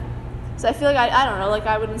 yeah. So I feel like I don't know, like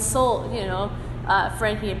I would insult,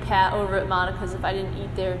 Frankie and Pat over at Monica's if I didn't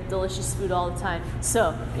eat their delicious food all the time.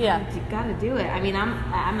 So, yeah. You gotta do it. I mean,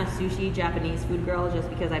 I'm a sushi Japanese food girl just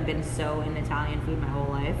because I've been so in Italian food my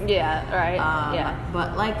whole life. Yeah, right. Yeah.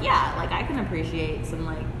 But I can appreciate some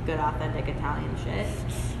like good authentic Italian shit.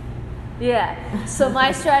 Yeah. So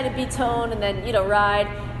My Stride and B-Tone and then, Ride.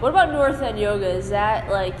 What about North End Yoga? Is that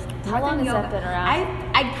like, how long has that been around?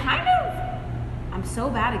 I'm so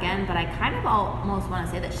bad again, but I kind of almost want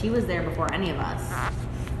to say that she was there before any of us.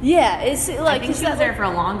 Yeah, it's like I think she was there for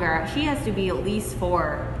longer. She has to be at least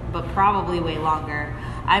 4, but probably way longer.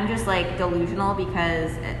 I'm just like delusional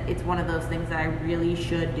because it's one of those things that I really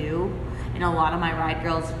should do, and a lot of my Ride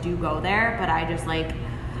girls do go there, but I just like,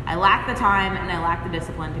 I lack the time and I lack the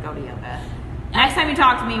discipline to go to yoga. Next time you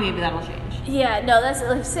talk to me, maybe that'll change. Yeah, no, that's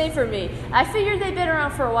like, same for me. I figured they've been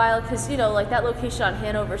around for a while because, like that location on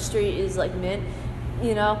Hanover Street is like mint, So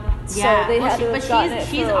Yeah, they had to have gotten it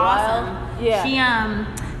she's for a awesome. while. Yeah.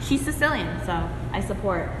 She's Sicilian, so I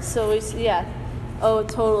support. So yeah. Oh,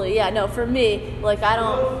 totally. Yeah, no, for me, like I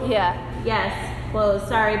don't, yeah. Yes, closed.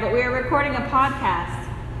 Sorry, but we are recording a podcast.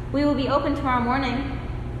 We will be open tomorrow morning.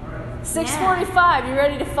 6:45, you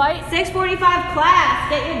ready to fight? 6:45 class.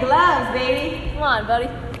 Get your gloves, baby. Come on, buddy.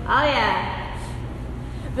 Oh yeah.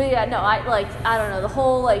 But yeah, no, I don't know, the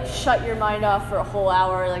whole like shut your mind off for a whole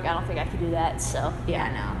hour, like I don't think I could do that, so. Yeah,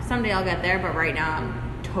 no. Someday I'll get there, but right now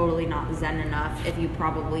I'm totally not zen enough, if you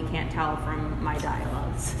probably can't tell from my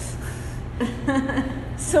dialogues.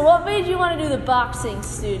 So what made you want to do the boxing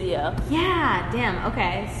studio? Yeah, damn.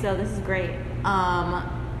 Okay, so this is great.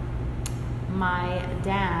 My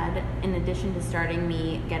dad, in addition to starting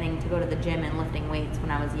me getting to go to the gym and lifting weights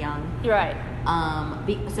when I was young, Right.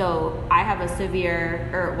 So I have was a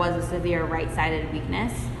severe right-sided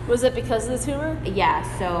weakness. Was it because of the tumor? Yeah,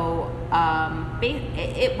 so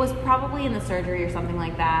it was probably in the surgery or something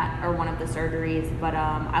like that, or one of the surgeries, but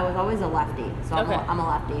I was always a lefty, so Okay. I'm a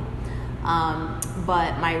lefty.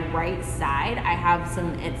 But my right side, I have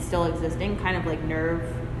it's still existing, kind of like nerve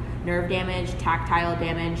damage, tactile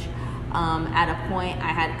damage. At a point, I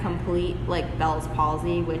had complete like Bell's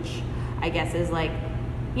palsy, which I guess is like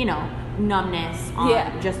numbness on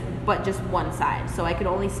Yeah. just one side. So I could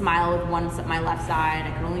only smile with my left side.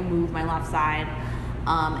 I could only move my left side.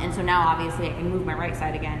 And so now obviously I can move my right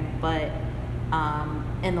side again, but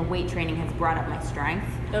and the weight training has brought up my strength.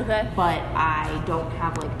 Okay. But I don't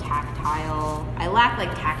have I lack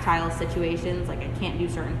tactile situations. Like I can't do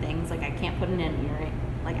certain things. Like I can't put in an earring.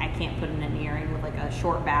 Like I can't put in an earring with a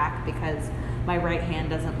short back because my right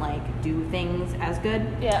hand doesn't do things as good.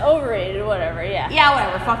 Yeah, overrated, whatever, yeah. Yeah,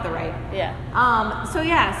 whatever, fuck the right. Yeah.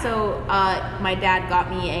 So my dad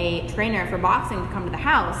got me a trainer for boxing to come to the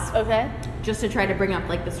house. Okay. Just to try to bring up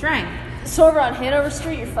the strength. So over on Hanover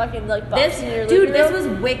Street, you're fucking boxing in your living room? This was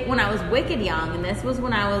when I was wicked young, and this was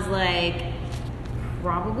when I was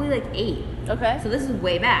probably 8. Okay. So this is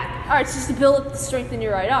way back. All right, it's just to build up the strength in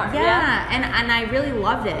your right arm. Yeah, and I really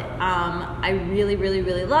loved it. I really, really,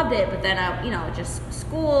 really loved it. But then just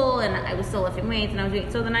school, and I was still lifting weights,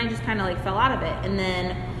 and so then I just kind of fell out of it. And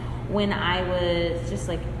then when I was just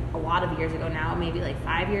a lot of years ago now, maybe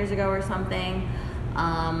 5 years ago or something,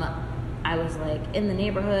 I was in the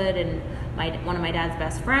neighborhood, and one of my dad's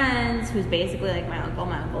best friends, who's basically my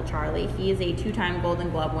uncle Charlie, he is a 2-time Golden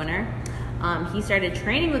Glove winner. He started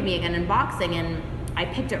training with me again in boxing, and I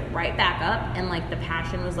picked it right back up, and the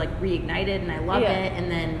passion was reignited, and I loved it.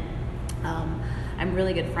 And then I'm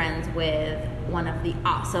really good friends with one of the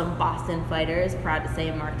awesome Boston fighters, proud to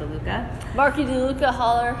say, Mark DeLuca. Marky DeLuca,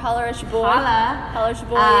 holler at your boy. Holler at your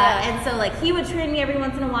boy, yeah. And so he would train me every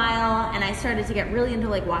once in a while, and I started to get really into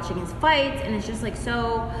watching his fights, and it's just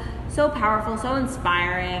so powerful, so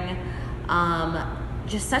inspiring.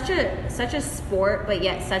 Just such a sport, but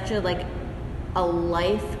yet such a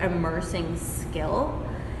life immersing skill.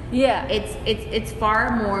 Yeah. It's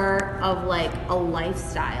far more of a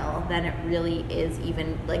lifestyle than it really is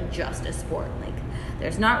even just a sport.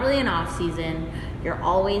 There's not really an off season. You're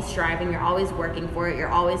always striving, you're always working for it, you're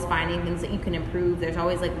always finding things that you can improve. There's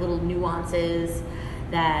always little nuances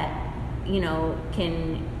that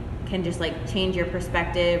can just change your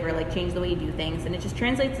perspective or change the way you do things, and it just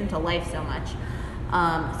translates into life so much.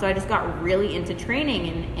 So I just got really into training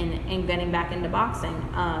and getting back into boxing.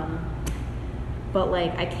 But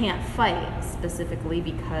I can't fight specifically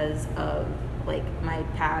because of my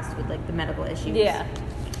past with the medical issues. Yeah.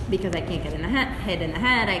 Because I can't get hit in the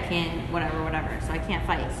head, I can't whatever. So I can't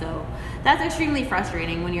fight. So that's extremely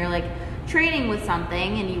frustrating when you're training with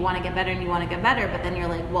something and you want to get better, but then you're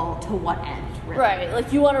well, to what end? Really?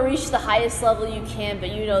 Right. You want to reach the highest level you can,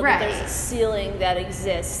 but you know Right. that there's a ceiling that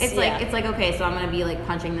exists. It's okay, so I'm gonna be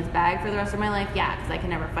punching this bag for the rest of my life. Yeah, because I can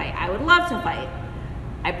never fight. I would love to fight.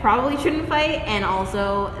 I probably shouldn't fight, and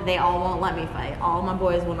also they all won't let me fight. All my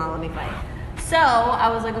boys will not let me fight. So I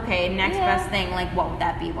was okay, next best thing, what would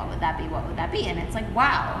that be? What would that be? What would that be? And it's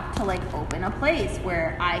wow, to open a place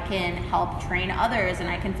where I can help train others, and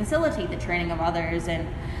I can facilitate the training of others, and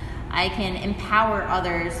I can empower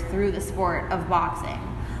others through the sport of boxing.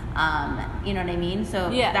 You know what I mean? So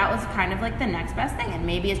that was kind of the next best thing, and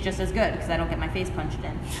maybe it's just as good because I don't get my face punched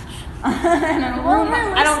in. And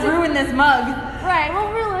I don't ruin this mug. Right.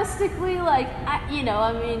 Well, realistically,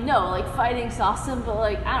 fighting's awesome, but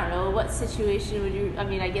I don't know, what situation would you? I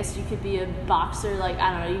mean, I guess you could be a boxer. I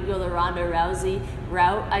don't know, you could go the Ronda Rousey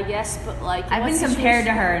route, I guess. But I've been compared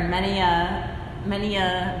to her in many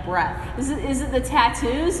a breath. Is it the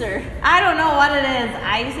tattoos or? I don't know what it is.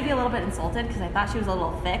 I used to be a little bit insulted because I thought she was a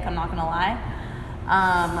little thick. I'm not gonna lie.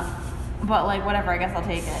 But whatever. I guess I'll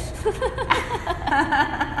take it.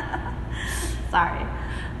 Sorry.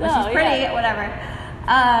 But she's pretty. Yeah. Whatever.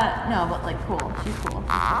 No, but cool. She's cool.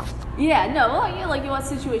 Yeah. No. Well, what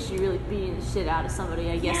situation you really beating the shit out of somebody?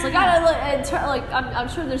 I guess. Yeah. I'm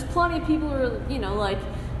sure there's plenty of people who are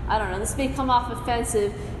I don't know, this may come off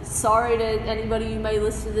offensive. Sorry to anybody who might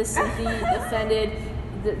listen to this and be offended,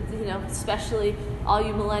 especially all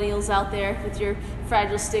you millennials out there with your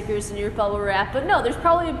fragile stickers and your bubble wrap. But no, there's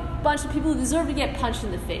probably a bunch of people who deserve to get punched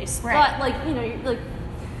in the face. Right. But,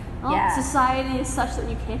 society is such that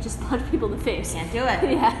you can't just punch people in the face. Can't do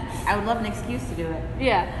it. Yeah. I would love an excuse to do it.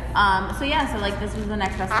 Yeah. So this was the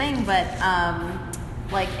next best thing, but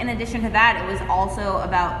in addition to that, it was also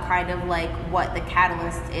about kind of what the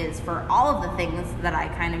catalyst is for all of the things that I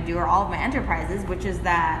kind of do, or all of my enterprises, which is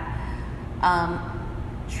that,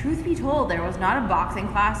 truth be told, there was not a boxing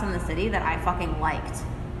class in the city that I fucking liked.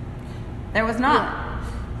 There was not.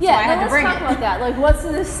 Yeah, so I had to bring let's talk about that. What's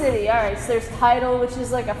in the city? All right, so there's Title, which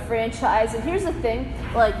is a franchise, and here's the thing.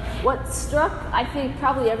 What struck, I think,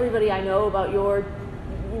 probably everybody I know about your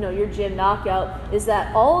gym Knockout is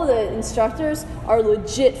that all of the instructors are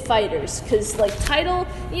legit fighters. Because Title,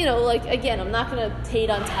 again, I'm not gonna hate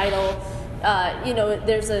on Title.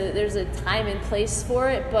 there's a time and place for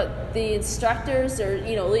it, but the instructors are,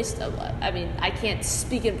 at least, I mean, I can't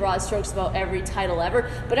speak in broad strokes about every title ever,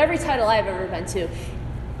 but every title I've ever been to,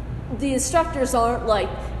 the instructors aren't like,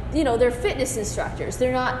 they're fitness instructors.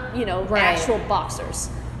 They're not, Right. actual boxers.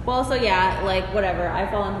 Well, so yeah, like whatever. I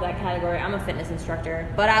fall into that category. I'm a fitness instructor,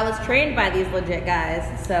 but I was trained by these legit guys.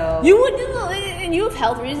 So You would, and you have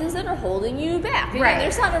health reasons that are holding you back. Again, Right.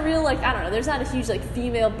 There's not a real there's not a huge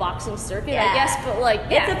female boxing circuit, Yeah. I guess, but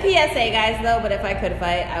it's a PSA, guys, though. But if I could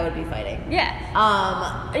fight, I would be fighting.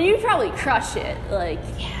 Yeah. You probably crush it. They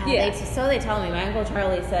tell me. My Uncle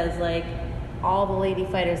Charlie says all the lady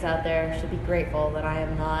fighters out there should be grateful that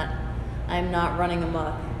I'm not running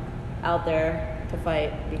amok out there to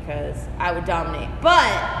fight, because I would dominate.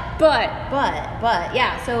 But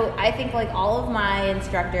yeah, so I think all of my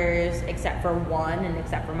instructors except for one and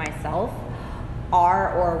except for myself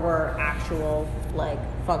are or were actual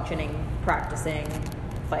functioning, practicing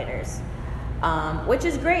fighters. Which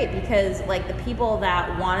is great, because the people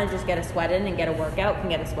that want to just get a sweat in and get a workout can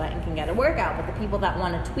get a sweat and can get a workout, but the people that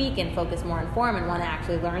want to tweak and focus more on form and want to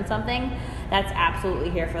actually learn something, that's absolutely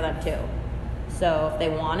here for them too. So if they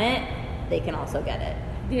want it, they can also get it.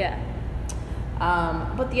 Yeah.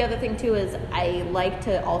 But the other thing too is I like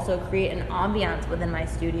to also create an ambiance within my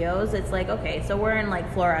studios. It's okay, so we're in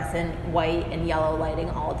fluorescent white and yellow lighting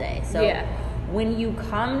all day. So Yeah. when you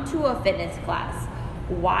come to a fitness class,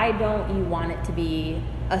 why don't you want it to be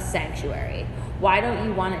a sanctuary? Why don't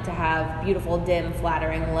you want it to have beautiful, dim,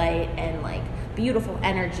 flattering light and beautiful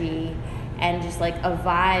energy and just a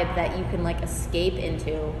vibe that you can escape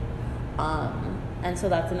into? And so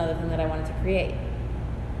that's another thing that I wanted to create.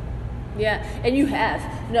 Yeah, and you have.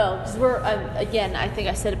 No, because we're, again, I think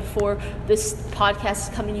I said it before, this podcast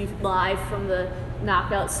is coming you live from the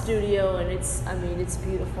Knockout studio, and it's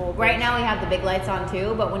beautiful. Right now we have the big lights on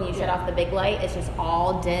too, but when you shut off the big light, it's just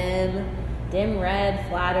all dim red,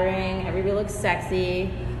 flattering, everybody looks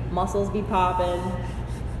sexy, muscles be popping.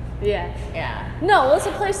 Yeah. No, well, it's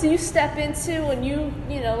a place that you step into when you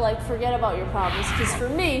forget about your problems. Because for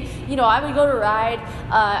me, I would go to ride.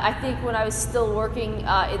 I think when I was still working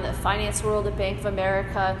in the finance world at Bank of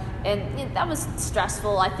America, and that was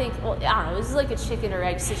stressful. I think, I don't know, it was like a chicken or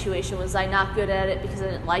egg situation. Was I not good at it because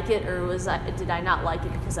I didn't like it, or did I not like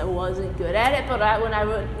it because I wasn't good at it? But when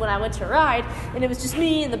I went to ride, and it was just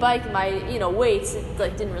me and the bike and my weights, it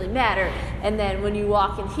didn't really matter. And then when you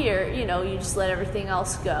walk in here, you just let everything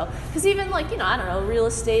else go. Because even I don't know, real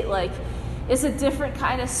estate, it's a different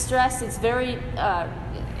kind of stress. It's very,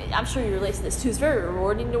 I'm sure you relate to this too, it's very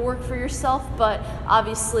rewarding to work for yourself, but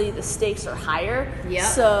obviously the stakes are higher. Yeah.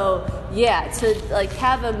 So yeah, to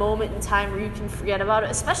have a moment in time where you can forget about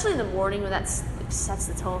it, especially in the morning when that sets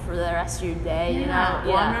the tone for the rest of your day.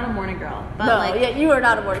 Well, I'm not a morning girl. But you are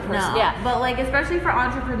not a morning person. No, Yeah. But especially for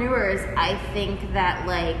entrepreneurs, I think that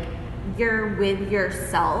you're with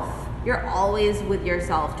yourself. You're always with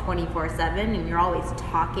yourself 24/7, and you're always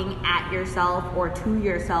talking at yourself or to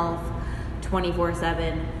yourself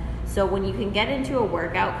 24/7. So when you can get into a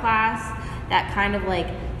workout class that kind of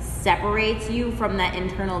separates you from that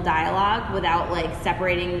internal dialogue without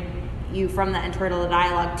separating you from that internal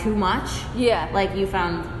dialogue too much, you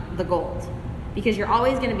found the gold. Because you're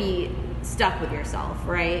always going to be stuck with yourself,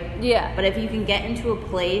 right? Yeah. But if you can get into a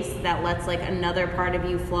place that lets another part of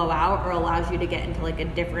you flow out, or allows you to get into a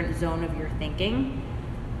different zone of your thinking,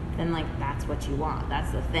 then that's what you want.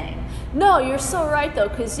 That's the thing. No, you're so right though,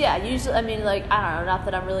 because usually, I don't know, not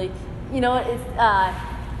that I'm really,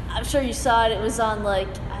 I'm sure you saw it. It was on I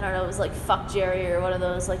don't know, it was Fuck Jerry or one of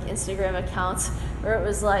those Instagram accounts where it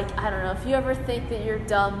was I don't know, if you ever think that you're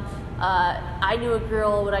dumb, I knew a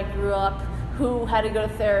girl when I grew up who had to go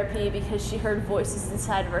to therapy because she heard voices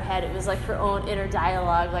inside of her head. It was her own inner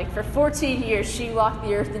dialogue. For 14 years, she walked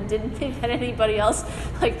the earth and didn't think that anybody else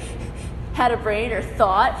had a brain or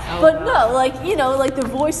thought. Oh, but God. no, the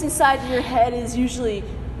voice inside of your head is usually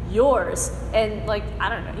yours. And I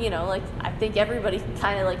don't know, I think everybody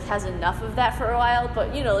kind of has enough of that for a while.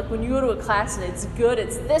 But when you go to a class and it's good,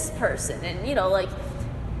 it's this person, and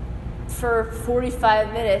for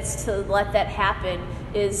 45 minutes to let that happen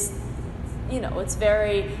is, it's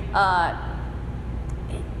very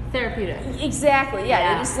therapeutic. Exactly,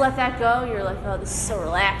 yeah. You just let that go. You're oh, this is so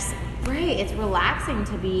relaxing. Right, it's relaxing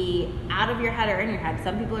to be out of your head or in your head.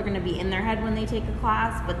 Some people are going to be in their head when they take a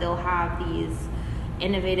class, but they'll have these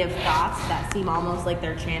innovative thoughts that seem almost like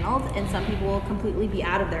they're channeled, and some people will completely be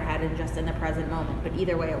out of their head and just in the present moment. But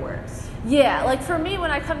either way, it works. Yeah, for me,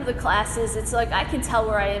 when I come to the classes, it's I can tell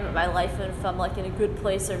where I am in my life and if I'm in a good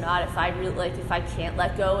place or not. If I really if I can't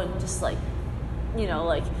let go and just I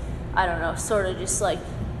don't know, sort of just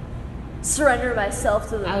surrender myself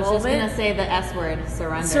to the moment. I was just gonna say the S word,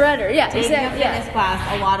 surrender. Surrender, yeah, Taking exactly. a fitness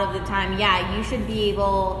class, a lot of the time, you should be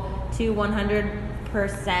able to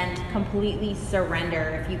 100% completely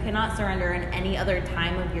surrender. If you cannot surrender in any other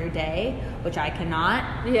time of your day, which I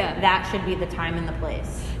cannot, that should be the time and the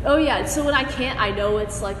place. Oh yeah, so when I can't, I know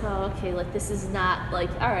it's like, oh, okay, like this is not like,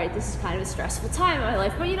 all right, this is kind of a stressful time in my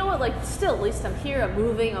life, but you know what, like still, at least I'm here, I'm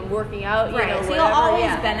moving, I'm working out, you know, so whatever. you'll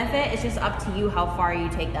always benefit. It's just up to you how far you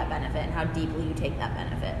take that benefit and how deeply you take that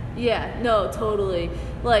benefit. Yeah, no, totally.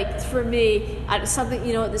 Like for me, something,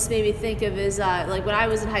 you know what this made me think of is like when I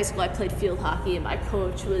was in high school, I played field hockey, and my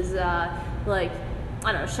coach was like,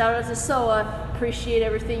 I don't know, shout out to Soa, appreciate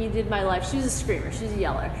everything you did in my life. She was a screamer, she was a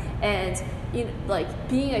yeller, and you know, like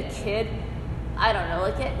being a kid, I don't know,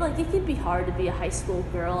 like it can be hard to be a high school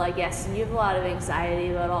girl, I guess, and you have a lot of anxiety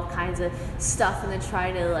about all kinds of stuff, and then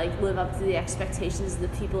trying to like live up to the expectations of the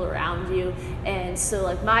people around you. And so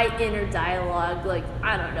like my inner dialogue, like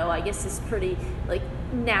I don't know, I guess it's pretty like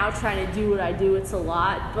now trying to do what I do, it's a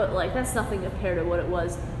lot, but like that's nothing compared to what it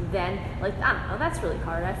was then. Like I don't know, that's really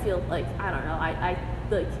hard. I feel like I don't know, I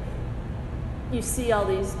like you see all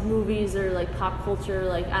these movies or like pop culture,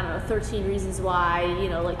 like I don't know, 13 Reasons Why, you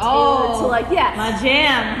know, like tailored to like my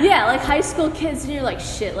jam. Yeah, like high school kids, and you're like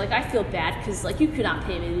shit. Like I feel bad because like you could not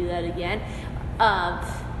pay me to do that again.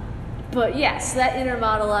 But yeah, so that inner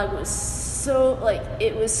monologue was so like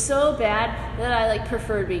it was so bad that I like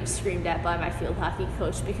preferred being screamed at by my field hockey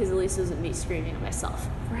coach, because at least it wasn't me screaming at myself.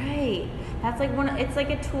 Right. That's like it's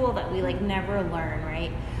like a tool that we like never learn,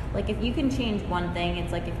 right? Like if you can change one thing,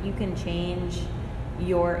 it's like if you can change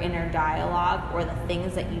your inner dialogue or the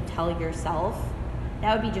things that you tell yourself,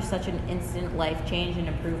 that would be just such an instant life change and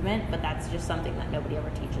improvement, but that's just something that nobody ever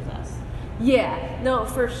teaches us. Yeah, no,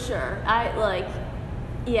 for sure. I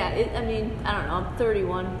mean, I don't know, I'm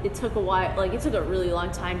 31. It took a while, like, it took a really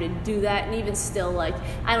long time to do that, and even still, like,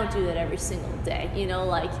 I don't do that every single day, you know,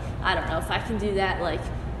 like, I don't know, if I can do that, like,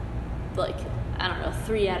 I don't know,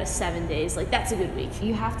 3 out of 7 days, like, that's a good week.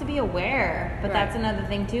 You have to be aware, but that's another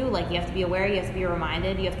thing, too, like, you have to be aware, you have to be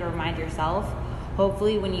reminded, you have to remind yourself.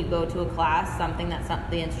 Hopefully, when you go to a class, something that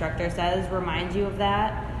the instructor says reminds you of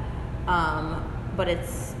that, but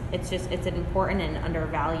it's an important and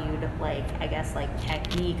undervalued, like, I guess, like,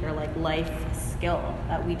 technique or, like, life skill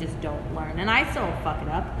that we just don't learn. And I still fuck it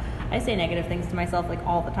up. I say negative things to myself, like,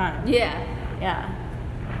 all the time. Yeah.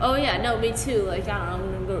 Oh, yeah, no, me too. Like, I don't know,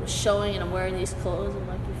 I'm going to go showing and I'm wearing these clothes. I'm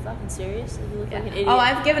like, you fucking serious? Like, you look like an idiot. Oh,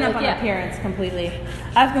 I've given up on appearance completely.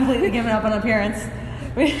 I've completely given up on appearance.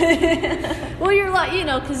 Well, you're like, you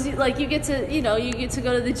know, because like you get to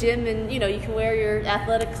go to the gym and, you know, you can wear your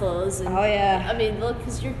athletic clothes. And, oh yeah. I mean, look,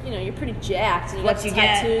 because you're pretty jacked. And you what got you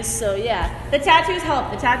tattoos, get. so yeah. The tattoos help.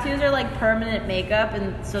 The tattoos are like permanent makeup,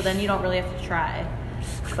 and so then you don't really have to try.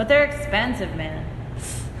 But they're expensive, man.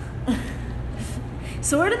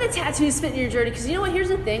 So where do the tattoos fit in your journey? Because you know what? Here's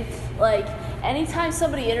the thing. Like, anytime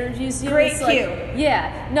somebody interviews you, great it's like, cue.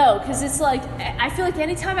 Yeah, no, because it's like, I feel like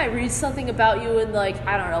anytime I read something about you in, like,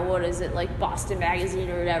 I don't know, what is it, like Boston Magazine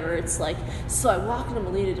or whatever, it's like, so I walk into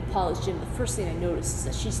Melina DePaula's gym, the first thing I notice is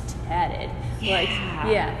that she's tatted. Yeah. Like,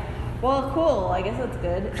 yeah. Well, cool. I guess that's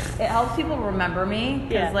good. It helps people remember me,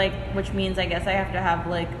 which means I guess I have to have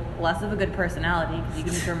like less of a good personality, because you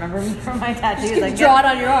can just remember me from my tattoos. Just draw it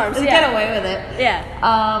on your arms. Just get away with it.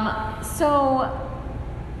 Yeah. So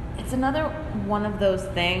it's another one of those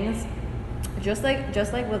things. Just like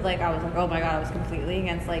with like, I was like, oh my god, I was completely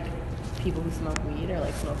against like people who smoke weed or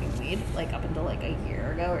like smoking weed like up until like a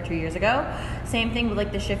year ago or 2 years ago. Same thing with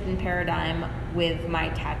like the shift in paradigm with my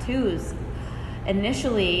tattoos.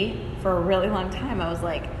 Initially, for a really long time, I was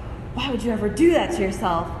like, why would you ever do that to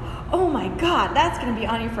yourself? Oh my god, that's gonna be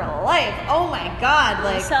on you for life. Oh my god,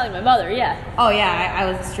 like, I was telling my mother, yeah. Oh yeah,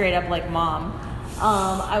 I was straight up like, mom.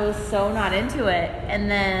 I was so not into it, and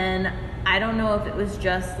then I don't know if it was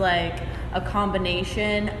just like a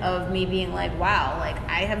combination of me being like, wow, like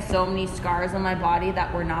I have so many scars on my body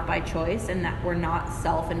that were not by choice and that were not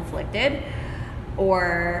self-inflicted,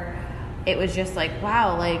 or it was just like,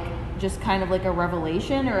 wow, like just kind of like a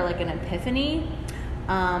revelation or like an epiphany.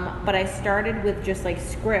 But I started with just like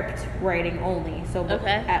script writing only. So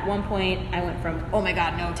at one point I went from, oh my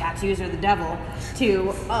god, no, tattoos are the devil,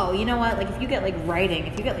 to, oh, you know what, like if you get like writing,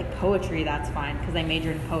 if you get like poetry, that's fine, because I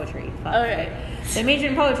majored in poetry. Okay. So I majored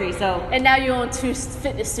in poetry, so. And now you own 2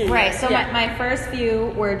 fitness studios. Right, so my first few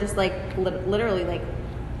were just like literally like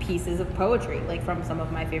pieces of poetry, like from some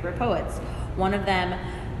of my favorite poets. One of them,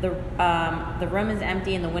 the room is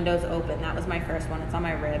empty and the window's open. That was my first one. It's on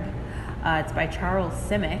my rib. It's by Charles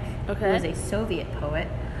Simic, who is a Soviet poet.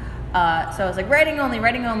 So I was like, writing only.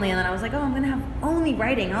 And then I was like, oh, I'm going to have only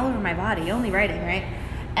writing all over my body, only writing, right?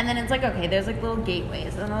 And then it's like, okay, there's like little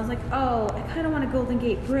gateways. And I was like, oh, I kind of want a Golden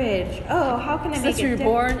Gate Bridge. Oh, how can I make it Since you were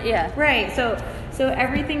born, yeah. Right. So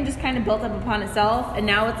everything just kind of built up upon itself. And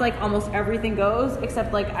now it's like almost everything goes,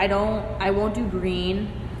 except like I won't do green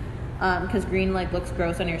because green like looks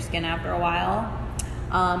gross on your skin after a while.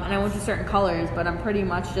 And I won't do certain colors, but I'm pretty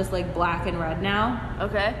much just like black and red now.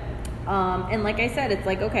 Okay. And like I said, it's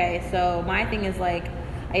like, okay, so my thing is like,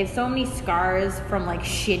 I have so many scars from like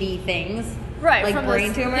shitty things. Right, like from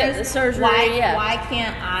brain tumors. Yeah, the surgery, why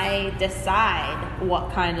can't I decide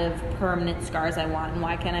what kind of permanent scars I want, and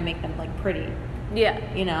why can't I make them like pretty?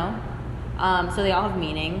 Yeah. You know? So they all have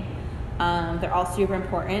meaning. They're all super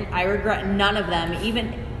important. I regret none of them,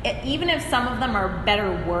 even if some of them are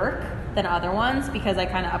better work than other ones, because I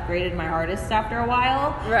kind of upgraded my artists after a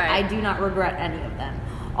while. Right. I do not regret any of them.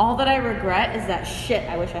 All that I regret is that shit,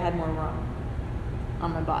 I wish I had more room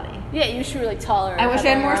on my body. Yeah, you should be like taller. I wish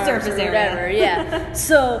I had more surface area. Whatever. Yeah.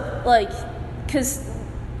 So like, cause,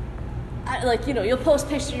 you'll post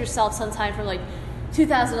pictures of yourself sometime from like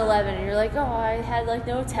 2011, and you're like, oh, I had like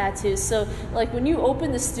no tattoos. So like when you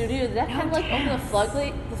opened the studio, did that kind of like open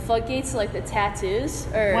the floodgates to like the tattoos?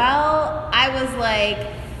 Or well, I was like,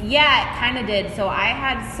 yeah, it kind of did. So I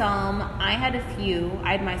had a few.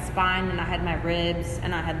 I had my spine, and I had my ribs,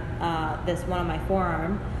 and I had this one on my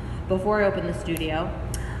forearm before I opened the studio.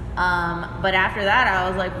 But after that, I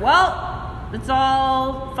was like, well, it's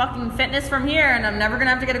all fucking fitness from here, and I'm never gonna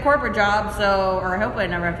have to get a corporate job. So, or I hope I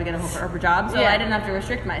never have to get a corporate job. So I didn't have to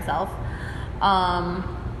restrict myself. And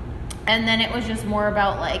then it was just more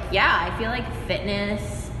about like, yeah, I feel like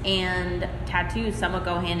fitness and tattoos somewhat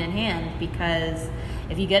go hand in hand, because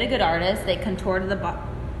if you get a good artist, they contour to the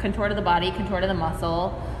body, contour to the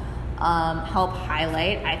muscle, help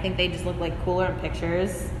highlight. I think they just look like cooler in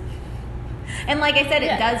pictures. And like I said,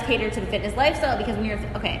 it does cater to the fitness lifestyle, because when you're,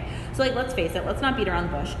 okay, so like, let's face it, let's not beat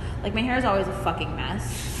around the bush. Like, my hair is always a fucking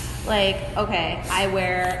mess. Like, okay, I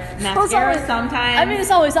wear mascara sometimes. I mean,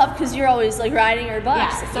 it's always up because you're always like riding your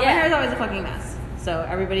bus. Yeah, so my hair is always a fucking mess. So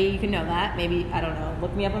everybody, you can know that. Maybe, I don't know,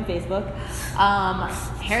 look me up on Facebook.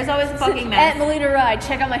 Hair's always a fucking mess. At Melina Ride,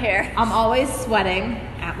 check out my hair. I'm always sweating.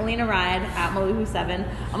 At Melina Ride, at Maluhu7.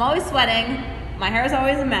 I'm always sweating. My hair is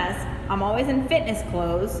always a mess. I'm always in fitness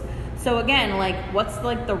clothes. So again, like, what's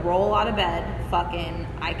like the roll out of bed? Fucking,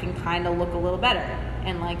 I can kind of look a little better.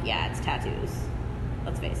 And like, yeah, it's tattoos.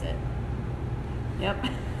 Let's face it. Yep.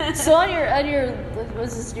 So on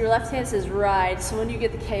your left hand says Ride. So when do you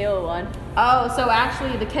get the KO one? Oh, so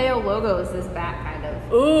actually the KO logo is this bat kind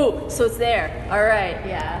of. Ooh, so it's there. All right.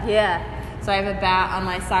 Yeah. Yeah. So I have a bat on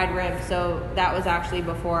my side rib. So that was actually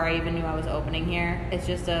before I even knew I was opening here. It's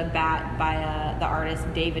just a bat by the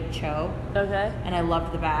artist David Cho. Okay. And I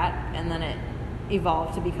loved the bat, and then it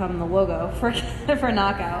evolved to become the logo for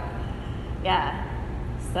Knockout. Yeah.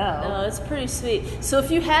 So. No, it's pretty sweet. So if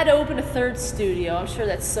you had to open a third studio, I'm sure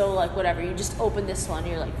that's so like whatever. You just open this one,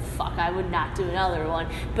 you're like, fuck, I would not do another one.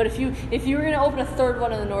 But if you were gonna open a third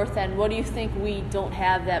one in the North End, what do you think we don't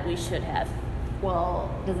have that we should have? Well,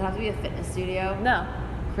 does it have to be a fitness studio? No.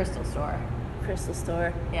 Crystal store. Crystal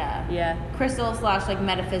store. Yeah. Yeah. Crystal / like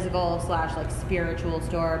metaphysical / like spiritual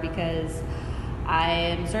store, because I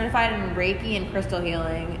am certified in Reiki and crystal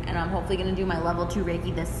healing, and I'm hopefully going to do my level 2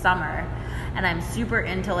 Reiki this summer. And I'm super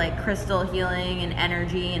into like crystal healing and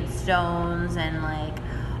energy and stones and like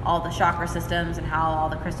all the chakra systems and how all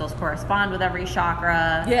the crystals correspond with every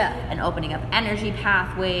chakra. Yeah. And opening up energy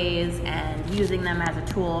pathways and using them as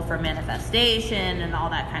a tool for manifestation and all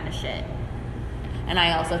that kind of shit. And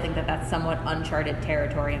I also think that that's somewhat uncharted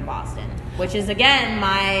territory in Boston, which is, again,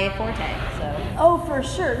 my forte. So. Oh, for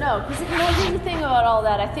sure. No, because here's the thing about all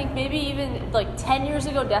that. I think maybe even like 10 years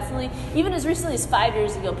ago, definitely, even as recently as 5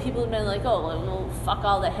 years ago, people have been like, oh, well, fuck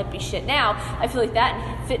all that hippie shit. Now, I feel like that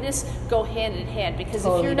and fitness go hand in hand, because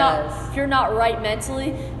Totally if you're not right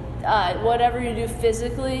mentally, whatever you do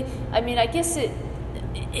physically, I mean, I guess it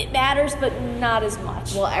matters, but not as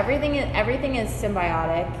much. Well, everything is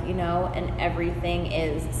symbiotic, you know, and everything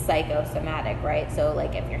is psychosomatic, right? So,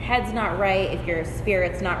 like, if your head's not right, if your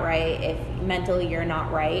spirit's not right, if mentally you're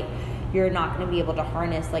not right, you're not going to be able to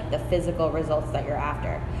harness, like, the physical results that you're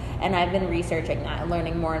after. And I've been researching that and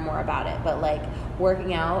learning more and more about it. But, like,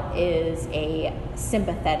 working out is a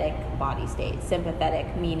sympathetic body state.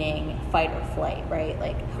 Sympathetic meaning fight or flight, right?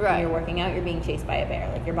 Like, when you're working out, you're being chased by a bear.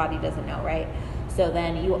 Like, your body doesn't know, right? So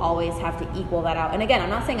then you always have to equal that out. And again, I'm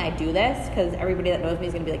not saying I do this, because everybody that knows me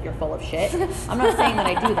is going to be like, you're full of shit. I'm not saying that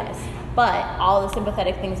I do this. But all the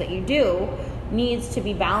sympathetic things that you do needs to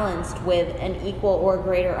be balanced with an equal or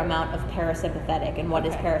greater amount of parasympathetic. And what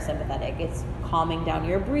is parasympathetic? It's calming down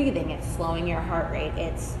your breathing, it's slowing your heart rate,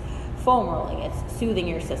 it's foam rolling, it's soothing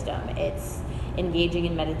your system, it's engaging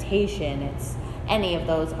in meditation, it's any of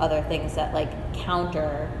those other things that like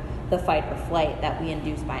counter the fight or flight that we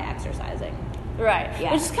induce by exercising. Right.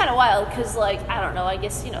 Yeah. Which is kind of wild because, like, I don't know, I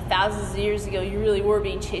guess, thousands of years ago, you really were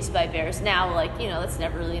being chased by bears. Now, like, that's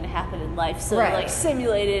never really going to happen in life. So, Right. like,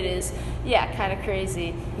 simulated is, kind of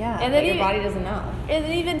crazy. Yeah, and then then your body doesn't know. And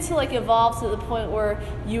then even to, like, evolve to the point where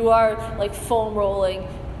you are, like, foam rolling,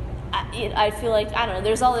 I feel like, I don't know,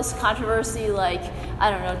 there's all this controversy, like, I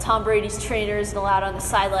don't know, Tom Brady's trainer isn't allowed on the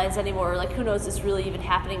sidelines anymore. Like, who knows what's really even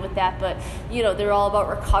happening with that. But, they're all about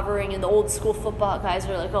recovering, and the old school football guys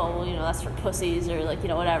are like, oh, well, that's for pussies, or, like,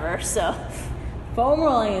 whatever. So Foam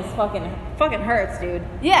rolling is fucking hurts, dude.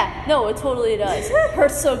 yeah, no, it totally does.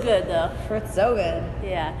 Hurts so good, though. Hurts so good.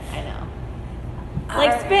 Yeah. I know.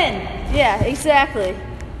 Like Alright. spin. Yeah, exactly.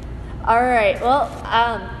 All right, well,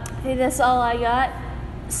 I think that's all I got.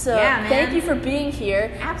 So Yeah, man. thank you for being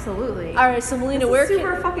here. Absolutely. All right, so Melina, where This is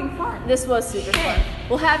can... super fucking fun. This was super fun.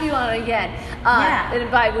 We'll have you on again. Yeah. And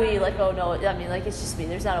by we, like, oh no, I mean, like, it's just me.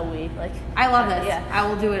 There's not a we. Like, I love this. Yeah. I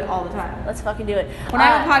will do it all the time. Let's fucking do it. When I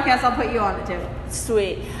have a podcast, I'll put you on it too.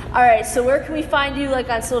 Sweet. All right, so where can we find you, like,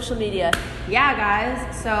 on social media? Yeah,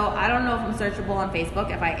 guys. So I don't know if I'm searchable on Facebook.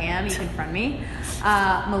 If I am, you can friend me.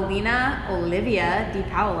 Melina Olivia Di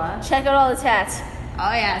Paola. Check out all the tats.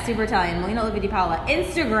 Oh yeah, super Italian. Melina Olivia Di Paola.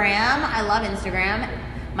 Instagram. I love Instagram.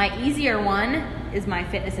 My easier one is my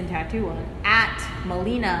fitness and tattoo one. At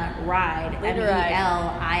Melina Ride. Melina Ride.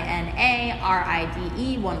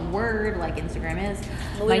 MELINARIDE. One word, like Instagram is.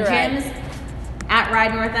 Melina My Ride. gyms. At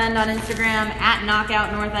Ride North End on Instagram. At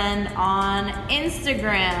Knockout North End on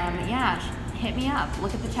Instagram. Yeah, hit me up.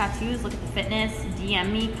 Look at the tattoos. Look at the fitness.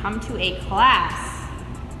 DM me. Come to a class.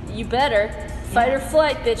 You better. Fight or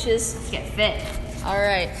flight, bitches. Let's get fit. All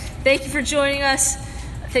right. Thank you for joining us.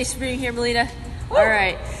 Thanks for being here, Melina. Woo. All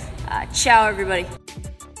right. Ciao, everybody.